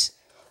Humvees,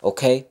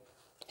 okay,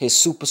 his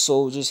super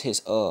soldiers, his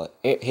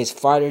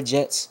fighter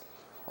jets,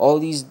 all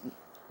these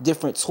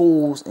different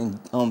tools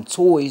and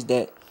toys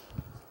that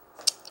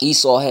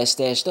Esau has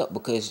stashed up.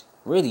 Because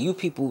really, you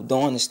people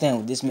don't understand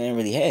what this man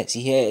really has.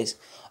 He has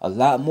a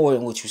lot more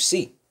than what you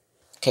see.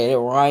 Okay, that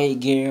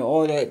riot gear,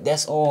 all that,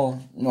 that's all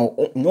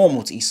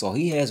normal to Esau.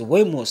 He has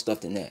way more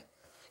stuff than that,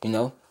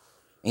 And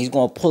he's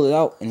going to pull it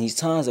out in these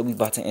times that we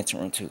about to enter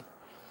into.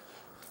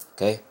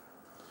 Okay.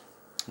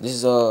 This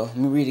is, let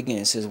me read again.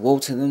 It says, woe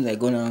to them that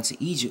go down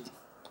to Egypt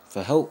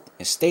for help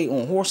and stay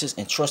on horses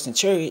and trust in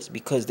chariots,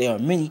 because they are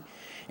many,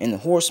 and the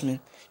horsemen,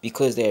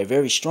 because they are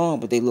very strong,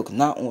 but they look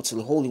not unto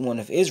the Holy One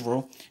of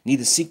Israel,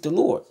 neither seek the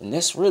Lord. And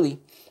that's really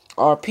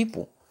our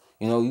people.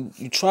 You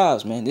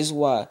tribes, man. This is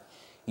why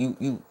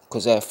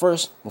because at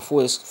first,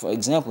 before this, for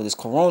example, this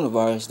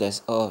coronavirus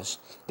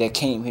that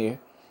came here,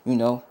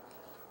 the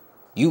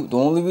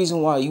only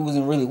reason why you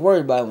wasn't really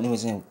worried about it when it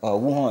was in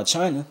Wuhan,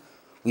 China,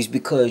 was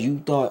because you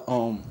thought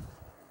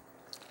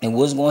And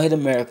what's going to hit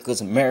America?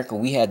 Because America,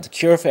 we had the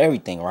cure for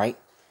everything, right?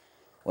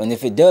 And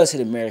if it does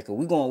hit America,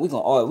 we're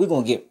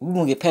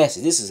gonna get past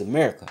it. This is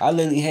America. I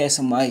literally had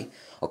somebody,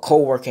 a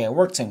coworker at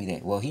work, tell me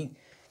that. Well, he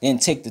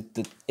didn't take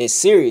it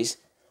serious,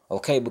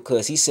 okay,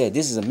 because he said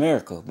this is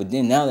America. But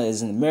then now that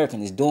it's an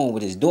American, it's doing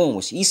what it's doing,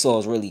 which Esau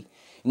is really,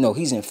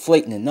 he's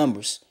inflating the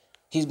numbers.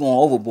 He's going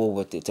overboard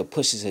with it to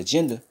push his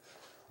agenda.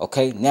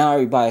 Okay, now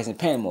everybody's in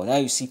panic mode. Now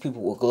you see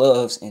people with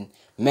gloves and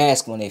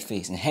masks on their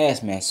face and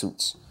hazmat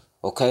suits.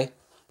 Okay,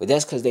 but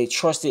that's because they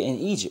trusted in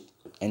Egypt.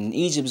 And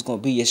Egypt is going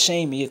to be your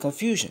shame and your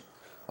confusion.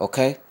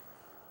 Okay?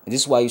 And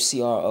this is why you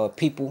see our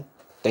people,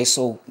 they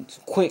so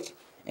quick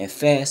and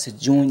fast to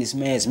join this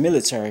man's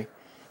military.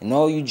 And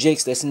all you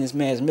jakes that's in this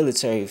man's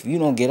military, if you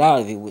don't get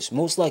out of it, which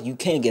most likely you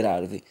can't get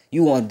out of it,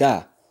 you going to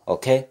die.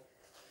 Okay?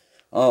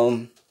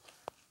 You're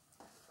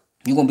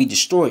going to be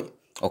destroyed.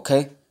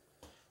 Okay?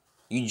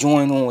 You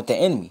join on with the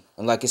enemy.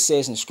 And like it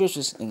says in the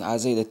scriptures, in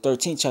Isaiah the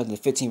 13th chapter, the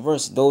 15th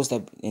verse,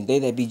 they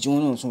that be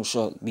joined on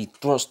shall be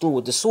thrust through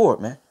with the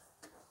sword, man.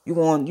 You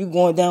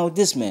going down with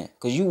this man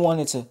because you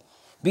wanted to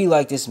be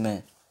like this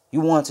man.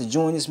 You wanted to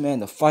join this man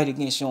to fight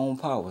against your own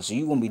power. So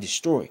you're going to be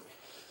destroyed.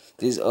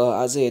 This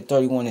Isaiah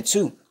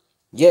 31:2.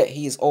 Yet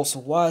he is also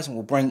wise and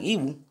will bring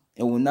evil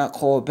and will not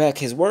call back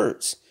his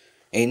words.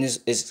 And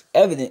it's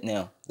evident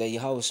now that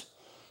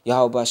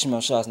Yahweh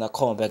Shema Shah is not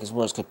calling back his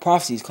words because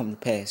prophecies come to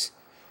pass.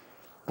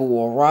 But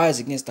will arise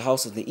against the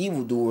house of the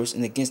evildoers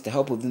and against the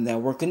help of them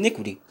that work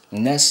iniquity.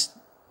 And that's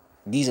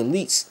these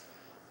elites.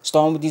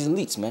 Starting with these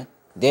elites, man.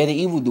 They're the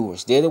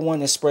evildoers. They're the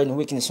one that's spreading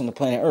wickedness on the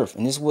planet Earth.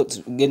 And this is what's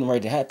getting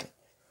ready to happen.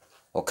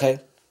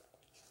 Okay?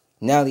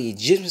 Now the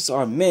Egyptians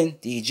are men.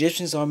 The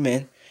Egyptians are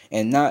men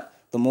and not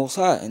the Most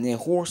High. And their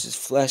horse is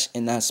flesh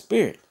and not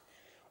spirit.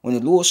 When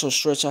the Lord shall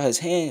stretch out his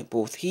hand,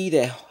 both he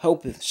that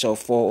helpeth shall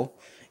fall.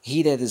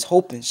 He that is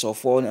hoping shall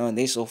fall down. And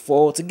they shall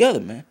fall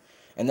together, man.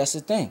 And that's the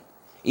thing.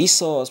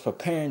 Esau is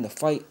preparing to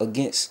fight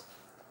against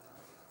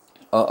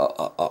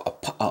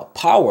a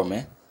power,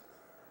 man.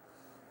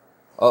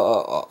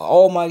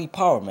 Almighty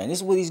power, man. This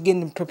is what he's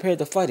getting prepared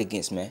to fight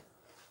against, man.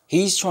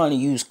 He's trying to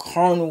use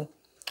carnal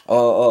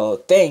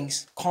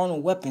things,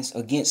 carnal weapons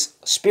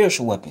against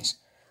spiritual weapons.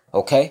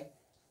 Okay?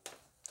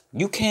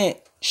 You can't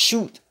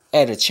shoot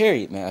at a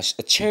chariot, man.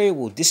 A chariot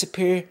will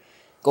disappear,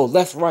 go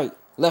left, right,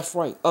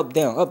 up,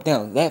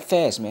 down, that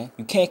fast, man.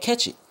 You can't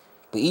catch it.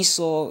 But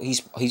Esau,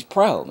 he's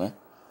proud, man.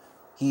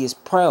 He is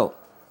proud.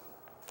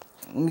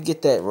 Let me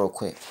get that real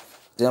quick.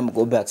 Then I'm going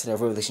to go back to that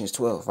Revelation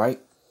 12,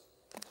 right?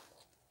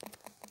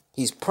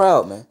 He's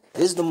proud, man.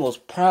 This is the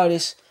most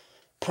proudest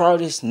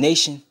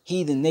nation,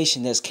 heathen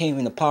nation that's came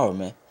into power,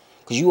 man.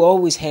 Because you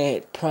always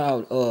had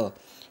proud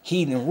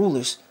heathen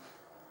rulers.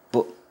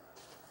 But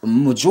the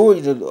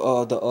majority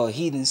of the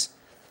heathens,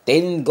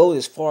 they didn't go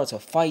as far to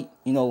fight,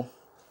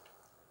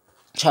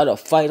 try to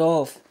fight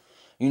off,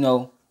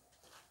 the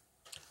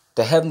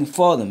Heavenly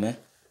Father, man.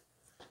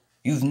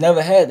 You've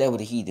never had that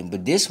with a heathen.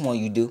 But this one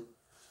you do.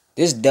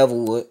 This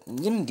devil would.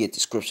 Let me get the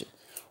scripture,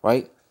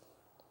 right?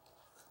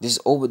 This is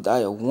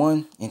Obadiah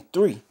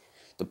 1:3.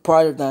 The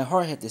pride of thine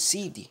heart hath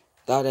deceived thee,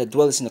 thou that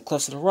dwellest in the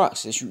clefts of the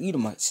rocks, as you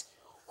Edomites,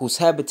 whose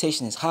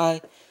habitation is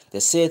high,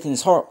 that saith in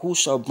his heart, who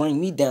shall bring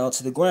me down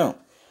to the ground?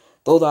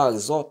 Though thou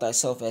exalt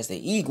thyself as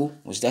the eagle,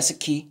 which that's a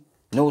key,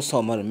 no, it's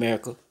talking about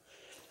America,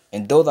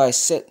 and though thou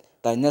set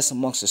thy nest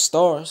amongst the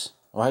stars,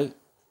 right?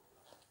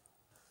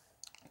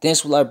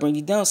 Thence will I bring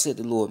thee down, said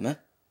the Lord, man.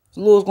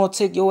 The Lord's gonna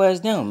take your ass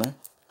down, man.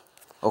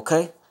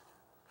 Okay?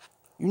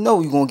 You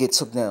know you're gonna get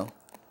took down.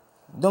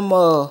 Them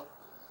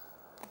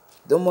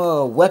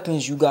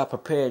weapons you got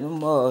prepared,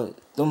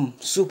 them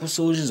super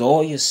soldiers,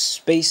 all your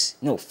space,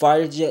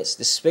 fighter jets,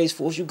 the space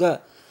force you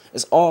got,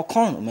 it's all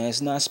carnal, man.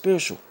 It's not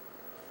spiritual.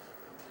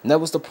 And that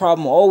was the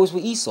problem always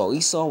with Esau.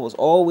 Esau was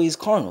always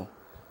carnal.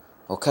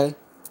 Okay?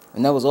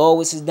 And that was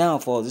always his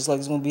downfall, just like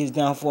it's gonna be his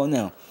downfall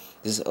now.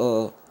 This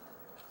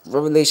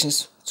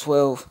Revelations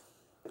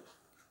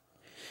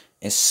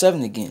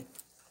 12:7 again.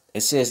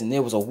 It says, and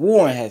there was a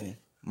war in heaven.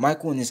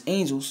 Michael and his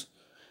angels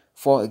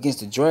fought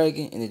against the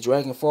dragon, and the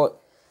dragon fought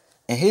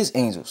and his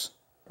angels.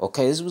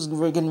 Okay, this was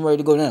getting ready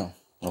to go down.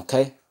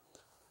 Okay,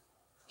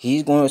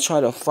 he's going to try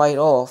to fight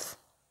off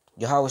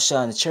Yahweh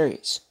Shah and the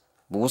chariots.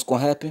 But what's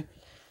going to happen?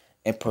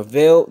 And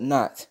prevailed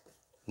not,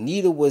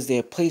 neither was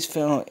their place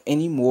found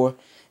anymore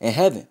in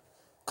heaven.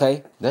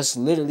 Okay, that's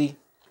literally,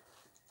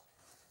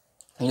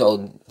 they're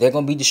going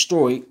to be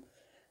destroyed.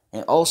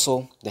 And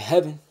also the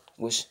heaven,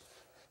 which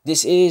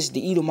this is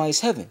the Edomites'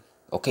 heaven.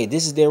 Okay,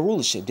 this is their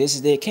rulership. This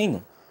is their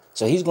kingdom.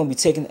 So he's going to be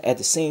taken at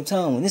the same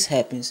time when this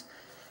happens.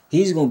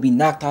 He's going to be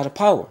knocked out of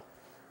power.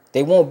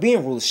 They won't be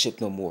in rulership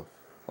no more.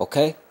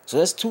 Okay? So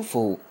that's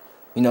twofold.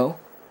 They're going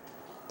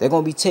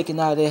to be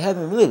taken out of their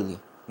heaven literally.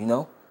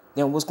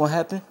 Then what's going to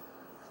happen?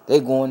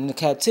 They're going into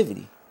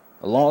captivity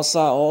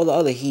alongside all the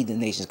other heathen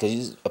nations. Because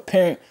it's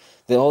apparent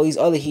that all these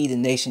other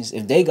heathen nations,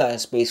 if they got a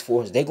space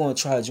force, they're going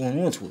to try to join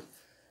onto it.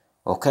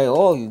 Okay?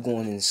 All you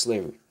going into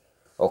slavery.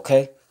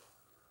 Okay?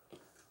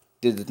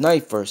 The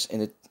ninth verse,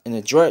 and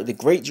the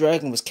great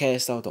dragon was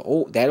cast out,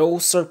 that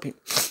old serpent,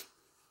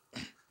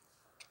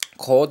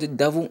 called the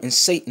devil and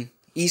Satan,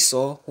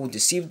 Esau, who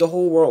deceived the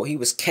whole world. He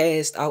was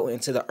cast out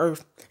into the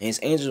earth, and his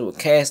angels were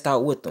cast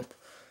out with them.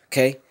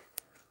 Okay?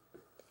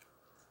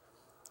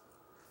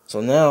 So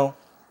now,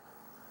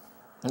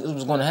 this is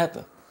what's gonna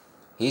happen.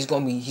 He's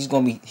gonna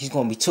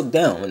be took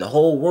down, and the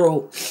whole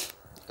world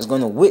is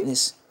gonna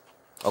witness,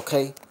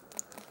 okay?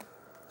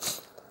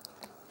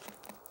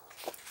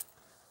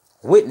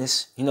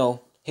 Witness,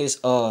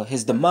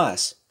 his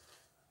demise.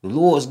 The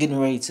Lord's getting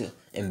ready to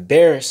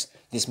embarrass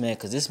this man,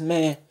 because this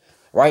man,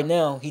 right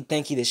now, he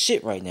think he the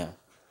shit right now.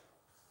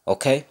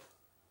 Okay?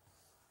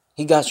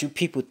 He got you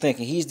people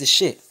thinking he's the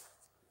shit.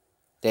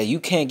 That you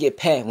can't get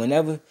past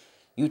whenever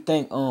you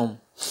think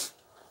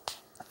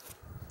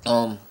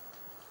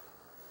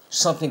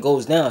something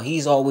goes down,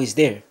 he's always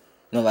there.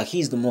 Like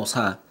he's the most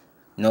high.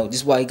 This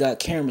is why he got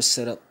cameras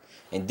set up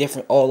and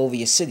different all over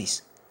your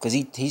cities. Because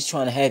he's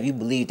trying to have you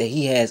believe that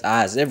he has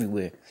eyes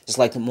everywhere. Just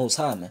like the most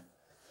high, man.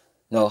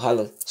 How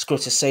the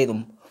scriptures say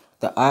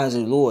the eyes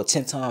of the Lord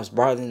 10 times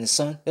brighter than the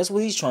sun. That's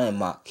what he's trying to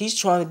mock. He's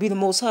trying to be the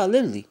most high,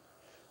 literally.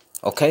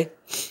 Okay?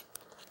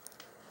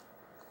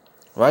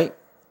 Right?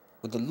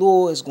 But the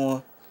Lord is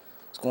going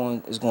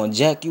to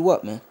jack you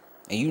up, man.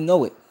 And you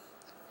know it.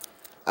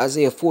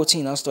 Isaiah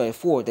 14, I'll start at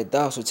 4, that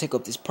thou shalt take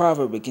up this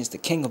proverb against the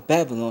king of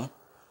Babylon.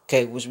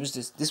 Okay, which was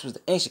this was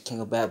the ancient king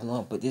of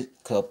Babylon, but this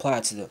could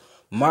apply to the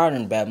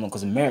modern Babylon,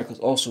 because America is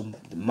also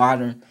the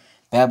modern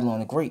Babylon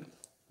the Great.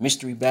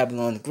 Mystery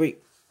Babylon the Great.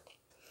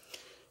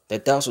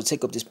 That thou shalt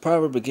take up this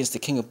proverb against the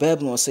king of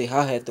Babylon, and say,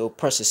 how hath the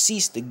oppressor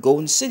ceased, the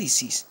golden city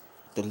ceased?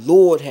 The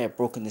Lord hath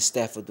broken the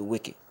staff of the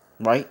wicked.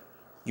 Right?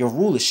 Your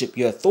rulership,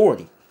 your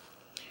authority,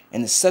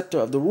 and the scepter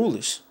of the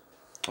rulers.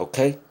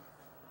 Okay?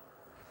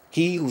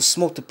 He who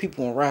smote the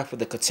people in wrath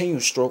with a continual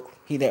stroke,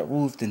 he that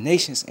ruleth the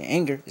nations in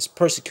anger, is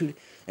persecuted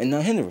and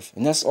none hindereth.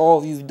 And that's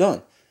all you've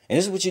done. And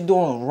this is what you're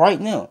doing right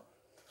now.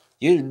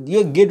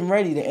 You're getting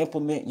ready to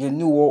implement your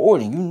new world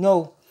order. You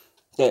know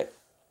that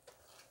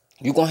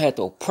you're going to have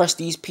to oppress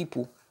these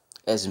people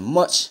as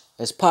much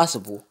as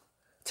possible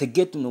to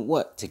get them to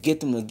what? To get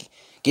them to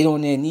get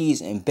on their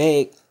knees and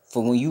beg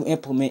for when you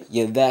implement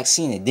your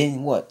vaccine. And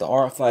then what? The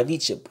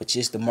RFID chip, which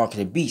is the mark of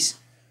the beast.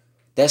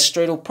 That's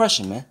straight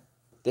oppression, man.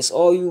 That's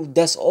all you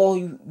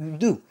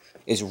do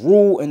is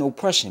rule and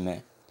oppression,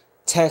 man.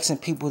 Taxing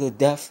people to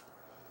death.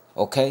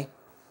 Okay?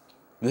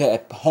 You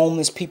have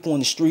homeless people in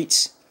the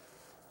streets.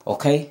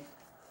 Okay?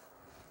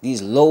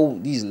 These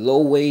low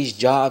wage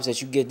jobs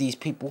that you get these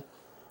people,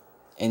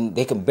 and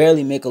they can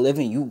barely make a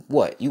living. You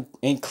what? You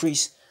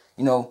increase,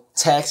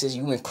 taxes,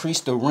 you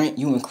increase the rent,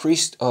 you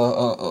increase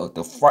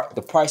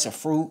the price of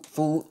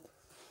food.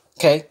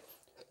 Okay?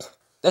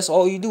 That's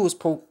all you do is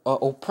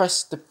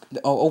oppress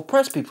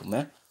people,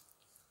 man.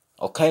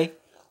 Okay?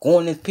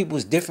 Going into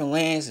people's different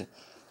lands and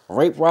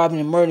rape, robbing,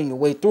 and murdering your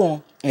way through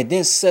them, and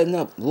then setting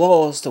up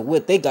laws to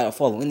what they gotta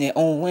follow in their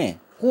own land.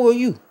 Who are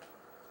you?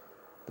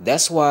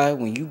 That's why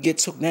when you get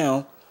took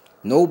down,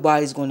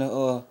 nobody's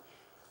gonna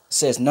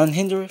says none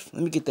hindereth.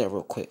 Let me get that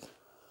real quick.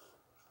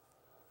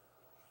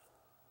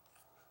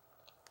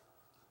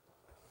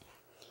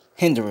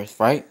 Hindereth,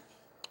 right?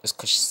 It's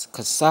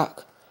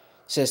kasak.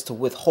 Says to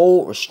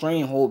withhold,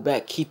 restrain, hold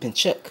back, keep in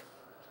check.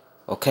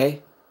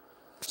 Okay?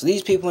 So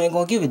these people ain't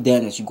gonna give a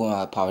damn that you going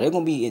out of power. They're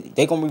gonna be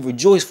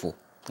rejoiceful.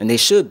 And they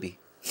should be.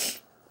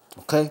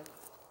 Okay?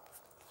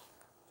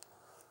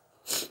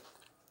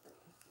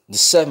 The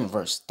 7th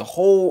verse. The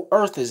whole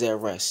earth is at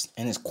rest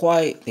and is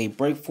quiet. They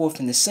break forth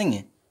into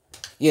singing.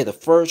 Yeah, the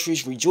fir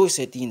trees rejoice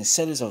at thee, and the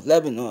cedars of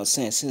Lebanon are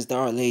saying, since thou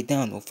art laid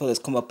down, no fellas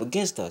come up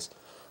against us.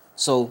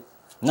 So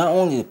not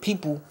only the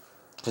people,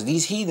 because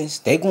these heathens,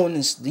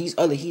 these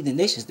other heathen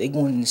nations, they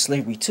going into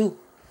slavery too.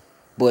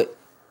 But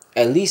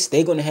at least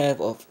they're gonna have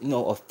a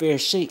fair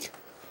shake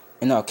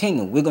in our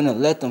kingdom. We're gonna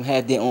let them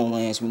have their own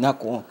lands. We're not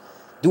gonna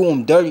do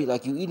them dirty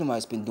like you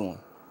Edomites been doing.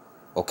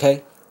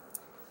 Okay?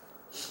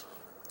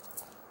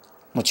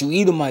 But you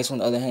Edomites, on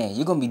the other hand,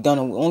 you're gonna be done.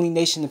 Only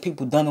nation of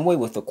people done away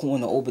with,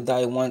 according to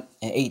Obadiah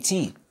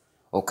 1:18.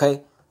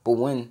 Okay? But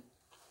when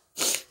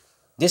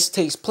this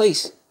takes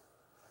place,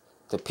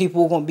 the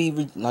people are gonna be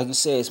like you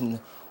said, when the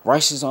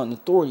righteous are in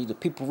authority, the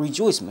people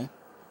rejoice, man.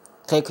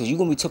 Okay? Because you're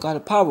gonna be took out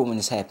of power when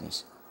this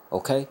happens.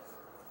 Okay?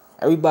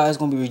 Everybody's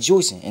going to be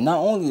rejoicing. And not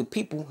only the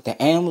people,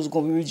 the animals are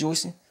going to be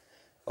rejoicing.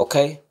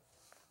 Okay?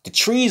 The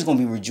trees going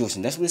to be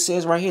rejoicing. That's what it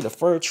says right here. The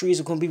fir trees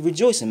are going to be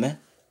rejoicing, man.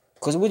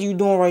 Because what are you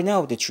doing right now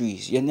with the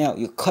trees?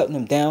 You're cutting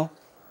them down.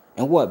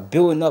 And what?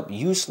 Building up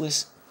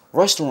useless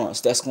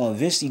restaurants that's going to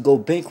eventually go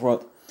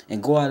bankrupt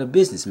and go out of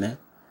business, man.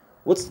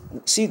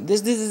 See,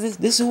 this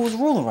is who's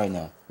ruling right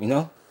now,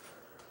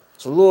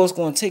 So the Lord's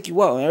going to take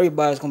you out and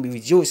everybody's going to be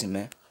rejoicing,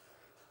 man.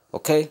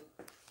 Okay?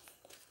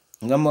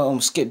 And I'm going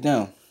to skip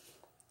down.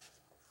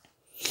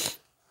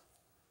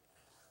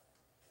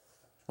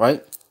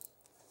 Right?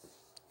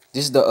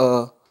 This is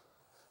the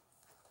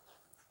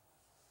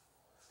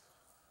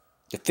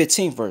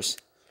 15th verse.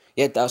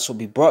 Yet thou shalt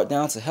be brought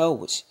down to hell,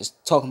 which is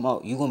talking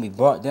about you're gonna be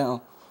brought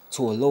down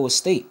to a lower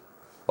state.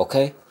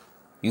 Okay?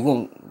 You're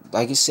gonna,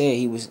 like it said,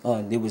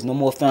 there was no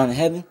more found in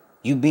heaven.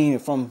 You being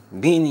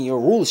in your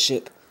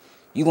rulership,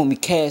 you're gonna be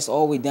cast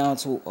all the way down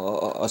to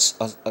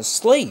a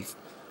slave.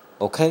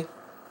 Okay,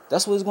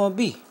 that's what it's gonna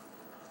be,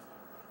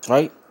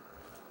 right?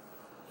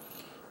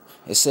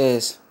 It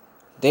says,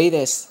 "They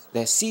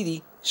that see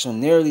thee shall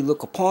narrowly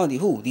look upon thee."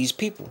 Who? These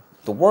people,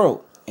 the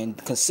world, and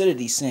consider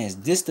these sayings.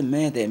 This the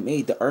man that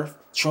made the earth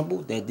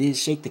tremble, that did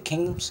shake the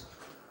kingdoms.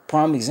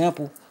 Prime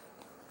example,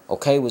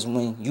 okay, was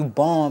when you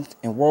bombed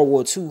in World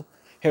War II,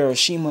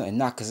 Hiroshima and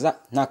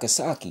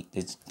Nagasaki,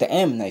 the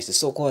Ammonites, the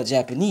so-called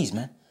Japanese,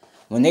 man.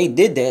 When they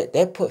did that,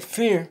 that put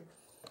fear,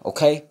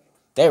 okay?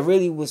 That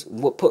really was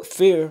what put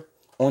fear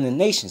on the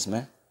nations,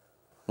 man.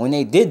 When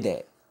they did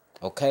that,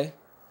 okay?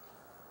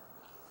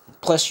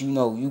 Plus,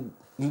 you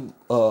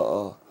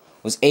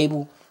was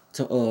able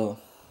to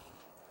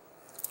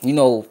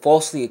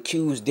falsely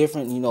accuse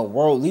different,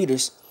 world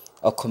leaders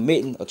of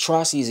committing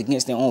atrocities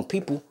against their own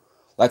people,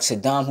 like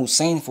Saddam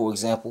Hussein, for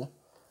example,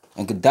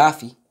 and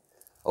Gaddafi.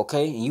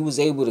 Okay, and you was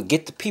able to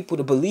get the people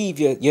to believe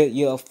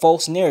your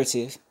false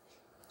narrative,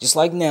 just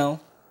like now.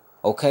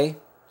 Okay,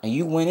 and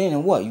you went in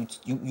and what?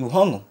 You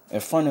hung them in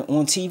front of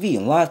on TV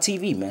and live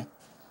TV, man.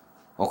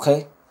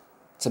 Okay,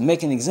 to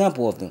make an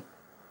example of them.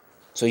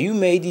 So you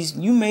made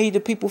the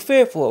people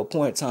fear for a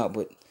point in time,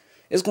 but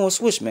it's gonna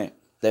switch, man.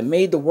 That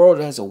made the world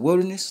as a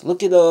wilderness.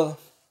 Look at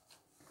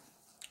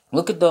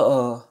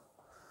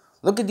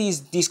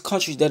these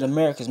countries that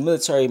America's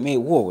military made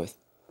war with,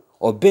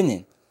 or been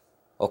in.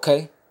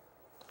 Okay,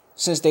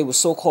 since they were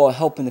so-called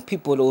helping the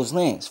people of those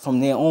lands from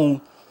their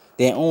own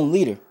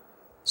leader,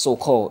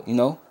 so-called,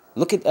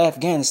 Look at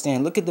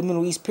Afghanistan. Look at the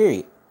Middle East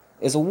period.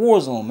 It's a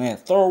war zone, man.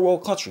 Third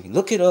world country.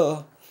 Look at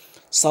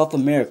South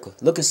America.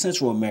 Look at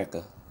Central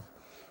America.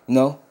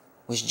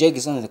 Which Jake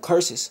is under the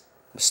curses.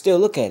 But still,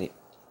 look at it.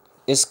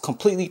 It's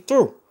completely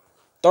through.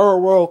 Third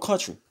world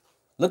country.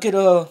 Look at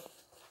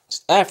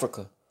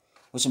Africa,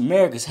 which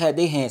America's had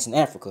their hands in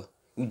Africa.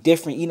 You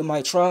different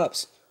Edomite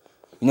tribes,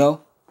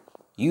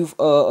 you've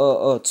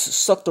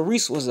sucked the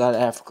resources out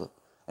of Africa.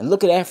 And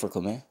look at Africa,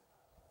 man.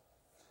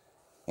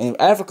 And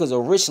Africa's a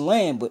rich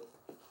land, but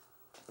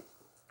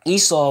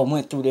Esau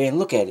went through there and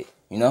look at it,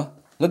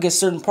 Look at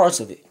certain parts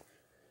of it.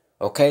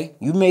 Okay?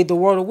 You made the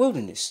world a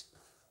wilderness.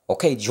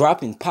 Okay,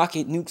 dropping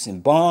pocket nukes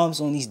and bombs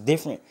on these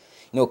different,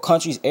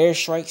 countries,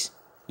 airstrikes.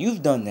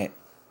 You've done that.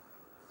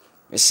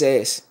 It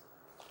says,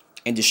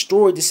 and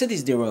destroyed the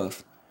cities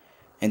thereof,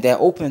 and that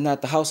opened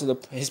not the house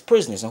of his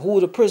prisoners. And who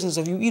are the prisoners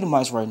of you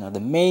Edomites right now? The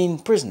main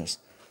prisoners.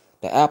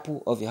 The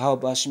apple of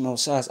Yahweh Shem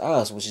Hosai's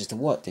eyes, which is the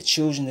what? The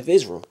children of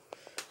Israel.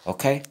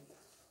 Okay?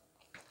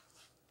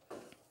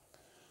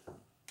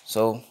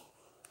 So,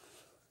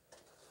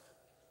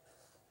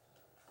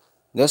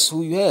 that's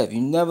who you have. You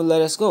never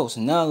let us go.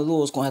 So now the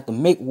Lord's going to have to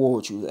make war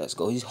with you. Let us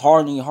go. He's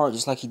hardening your heart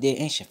just like he did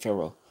ancient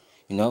Pharaoh.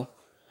 So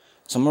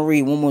I'm going to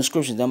read one more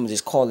scripture. Then I'm going to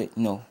just call it,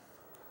 the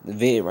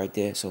vid right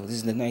there. So this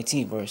is the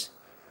 19th verse.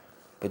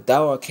 But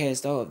thou art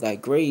cast out of thy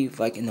grave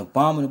like an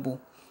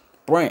abominable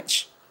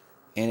branch.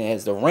 And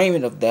as the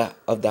raiment of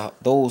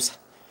those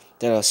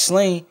that are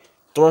slain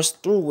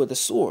thrust through with a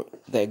sword,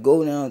 that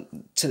go down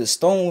to the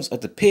stones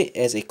of the pit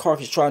as a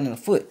carcass trodden in the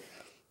foot.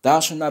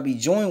 Thou shalt not be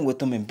joined with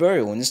them in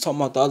burial. And it's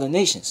talking about the other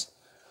nations.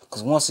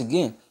 Because once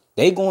again,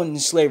 they going into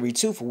slavery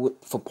too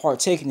for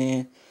partaking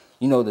in,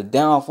 the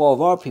downfall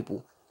of our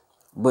people.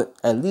 But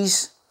at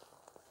least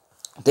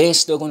they're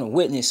still going to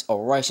witness a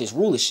righteous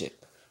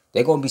rulership.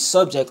 They're going to be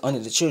subject under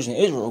the children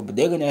of Israel, but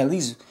they're going to at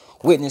least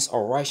witness a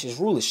righteous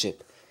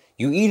rulership.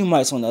 You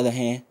Edomites, on the other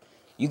hand,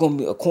 you're going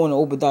to be, according to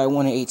Obadiah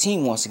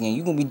 1:18, once again,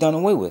 you're going to be done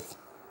away with.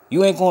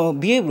 You ain't going to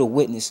be able to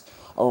witness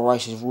a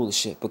righteous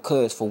rulership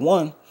because, for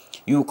one,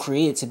 you were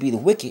created to be the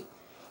wicked,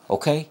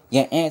 okay?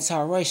 You're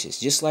anti-righteous,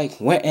 just like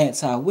we're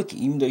anti-wicked,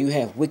 even though you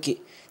have wicked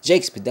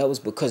Jakes, but that was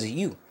because of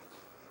you.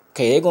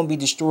 Okay, they're going to be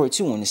destroyed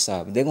too on this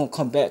side, but they're going to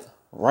come back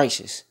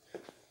righteous.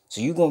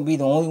 So you're going to be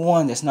the only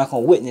one that's not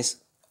going to witness,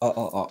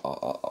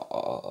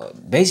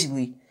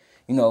 basically,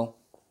 a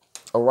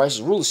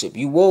righteous rulership.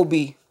 You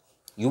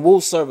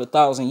will serve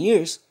 1,000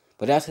 years,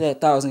 but after that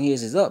 1,000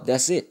 years is up,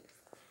 that's it.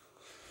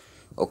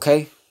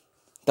 Okay?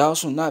 Thou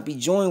shalt not be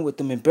joined with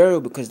them in burial,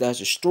 because thou hast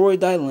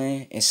destroyed thy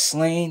land and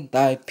slain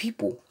thy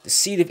people. The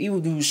seed of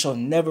evildoers shall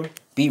never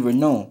be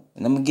renowned.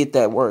 And I'm going to get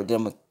that word, then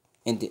I'm going to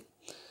end it.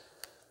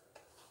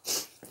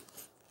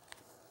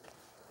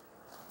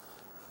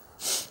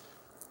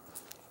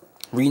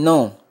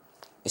 Renown.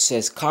 It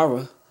says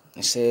kara.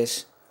 It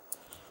says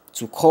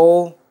to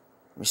call,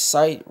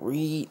 recite,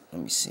 read.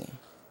 Let me see.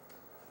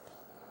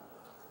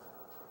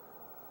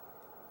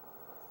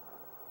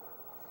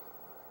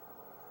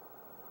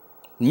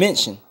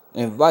 Mention,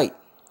 invite,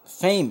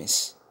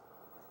 famous.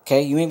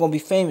 Okay, you ain't gonna be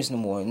famous no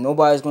more.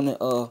 Nobody's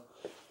gonna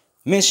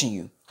mention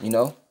you.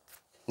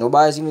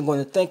 Nobody's even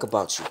gonna think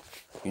about you.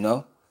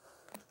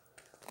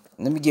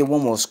 Let me get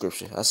one more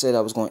scripture. I said I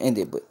was gonna end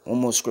it, but one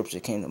more scripture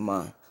came to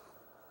mind.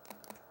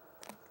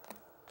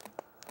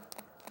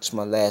 It's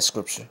my last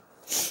scripture.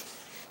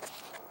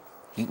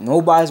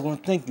 Nobody's gonna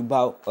think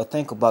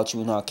about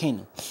you in our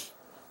kingdom.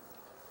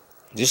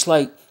 Just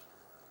like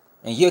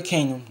In your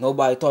kingdom,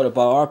 nobody thought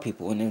about our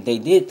people. And if they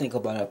did think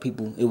about our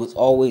people, it was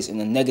always in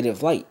a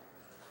negative light.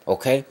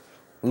 Okay?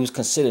 We was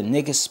considered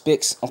niggas,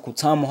 spicks, Uncle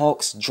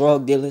Tomahawks,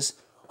 drug dealers,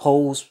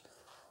 hoes.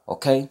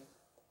 Okay?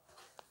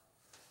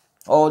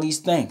 All these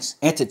things.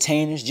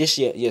 Entertainers, just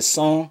your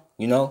song,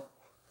 you know.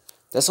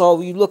 That's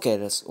all you look at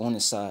us on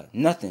this side.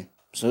 Nothing.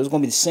 So it's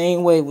going to be the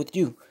same way with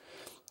you.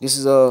 This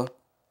is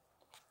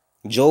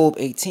Job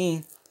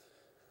 18.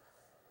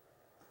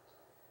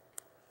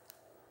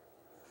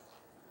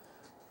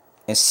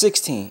 And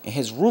 16, and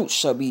his roots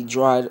shall be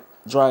dried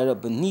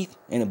up beneath,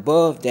 and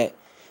above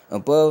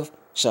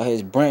shall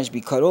his branch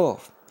be cut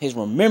off. His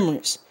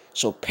remembrance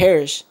shall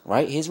perish,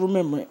 right? His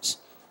remembrance.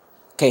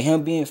 Okay,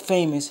 him being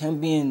famous, him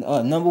being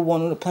number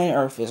one on the planet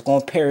Earth is going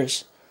to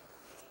perish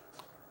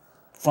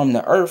from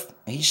the earth,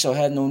 and he shall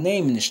have no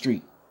name in the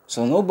street.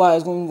 So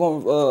nobody's going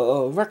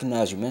to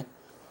recognize you, man.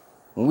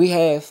 When we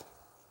have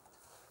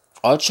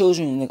our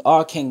children in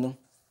our kingdom,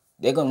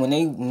 they're going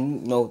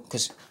to,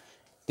 because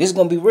this is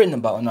going to be written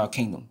about in our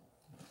kingdom.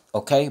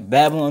 Okay?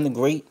 Babylon the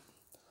Great.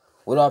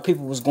 What our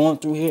people was going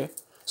through here.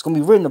 It's going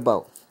to be written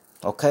about.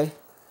 Okay?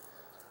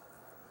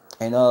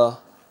 And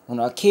when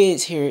our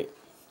kids hear it,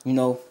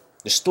 the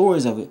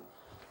stories of it,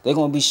 they're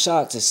going to be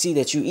shocked to see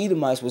that you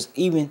Edomites was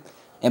even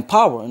in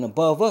power and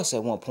above us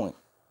at one point.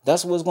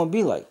 That's what it's going to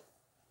be like.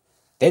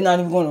 They're not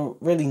even going to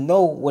really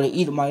know what an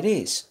Edomite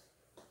is.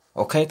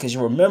 Okay? Because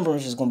your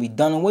remembrance is going to be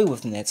done away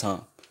with in that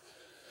time.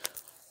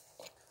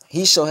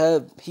 He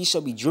shall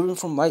be driven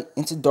from light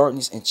into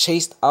darkness and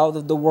chased out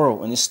of the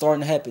world. And it's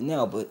starting to happen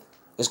now, but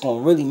it's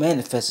going to really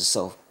manifest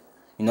itself,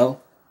 when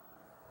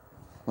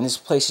this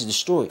place is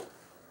destroyed.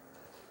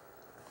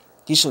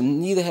 He shall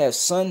neither have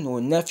son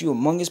nor nephew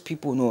among his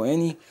people, nor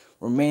any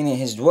remain in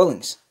his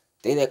dwellings.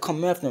 They that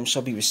come after him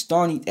shall be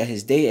astonished at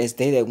his day, as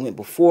they that went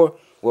before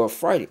were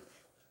affrighted.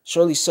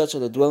 Surely such are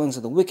the dwellings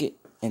of the wicked,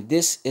 and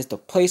this is the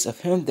place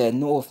of him that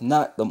knoweth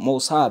not the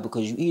Most High,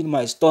 because you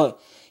Edomites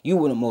thought you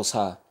were the Most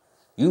High.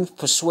 You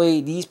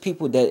persuade these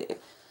people that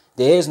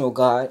there is no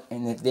God,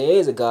 and if there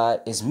is a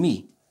God, it's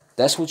me.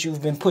 That's what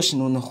you've been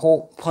pushing on the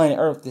whole planet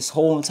Earth this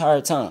whole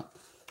entire time.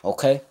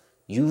 Okay?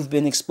 You've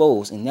been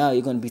exposed, and now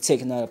you're going to be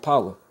taken out of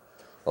power.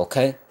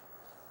 Okay?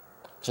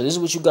 So this is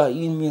what you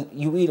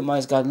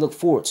Edomites got to look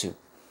forward to.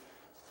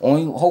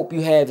 Only hope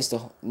you have is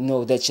to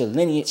know that your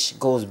lineage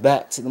goes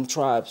back to them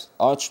tribes,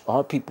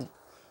 our people,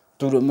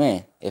 through the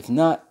man. If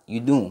not, you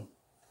doom.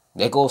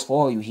 That goes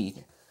for all you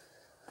heathen.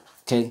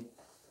 Okay?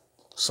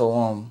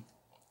 So,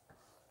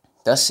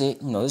 that's it.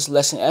 This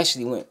lesson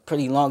actually went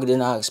pretty longer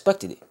than I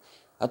expected it.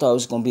 I thought it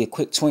was going to be a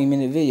quick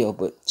 20-minute video,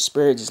 but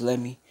Spirit just led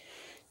me,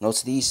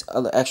 to these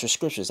other extra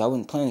scriptures. I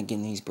wasn't planning on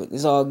getting these, but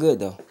it's all good,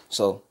 though.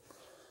 So,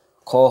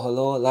 call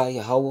hello, Allah,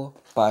 Yahweh,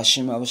 by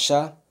Hashem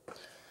Abishai.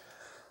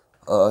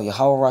 Yahweh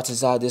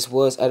Ratazah, this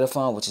was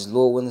edifying, which is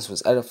Lord Willis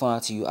was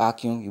edifying to you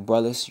Akim, you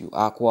brothers, you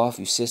Akwaf,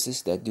 you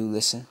sisters that do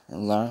listen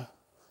and learn.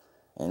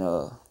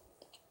 And,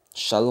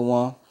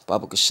 Shalom.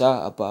 Baba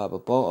Kasha, Abba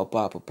Babo,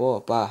 Abba Babo,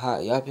 Abba Ha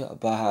Yabia,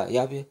 Abba Ha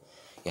Yabia,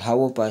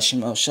 Yahweh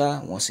Bashim Al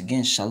Shah. Once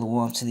again,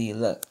 Shalom to the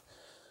elect.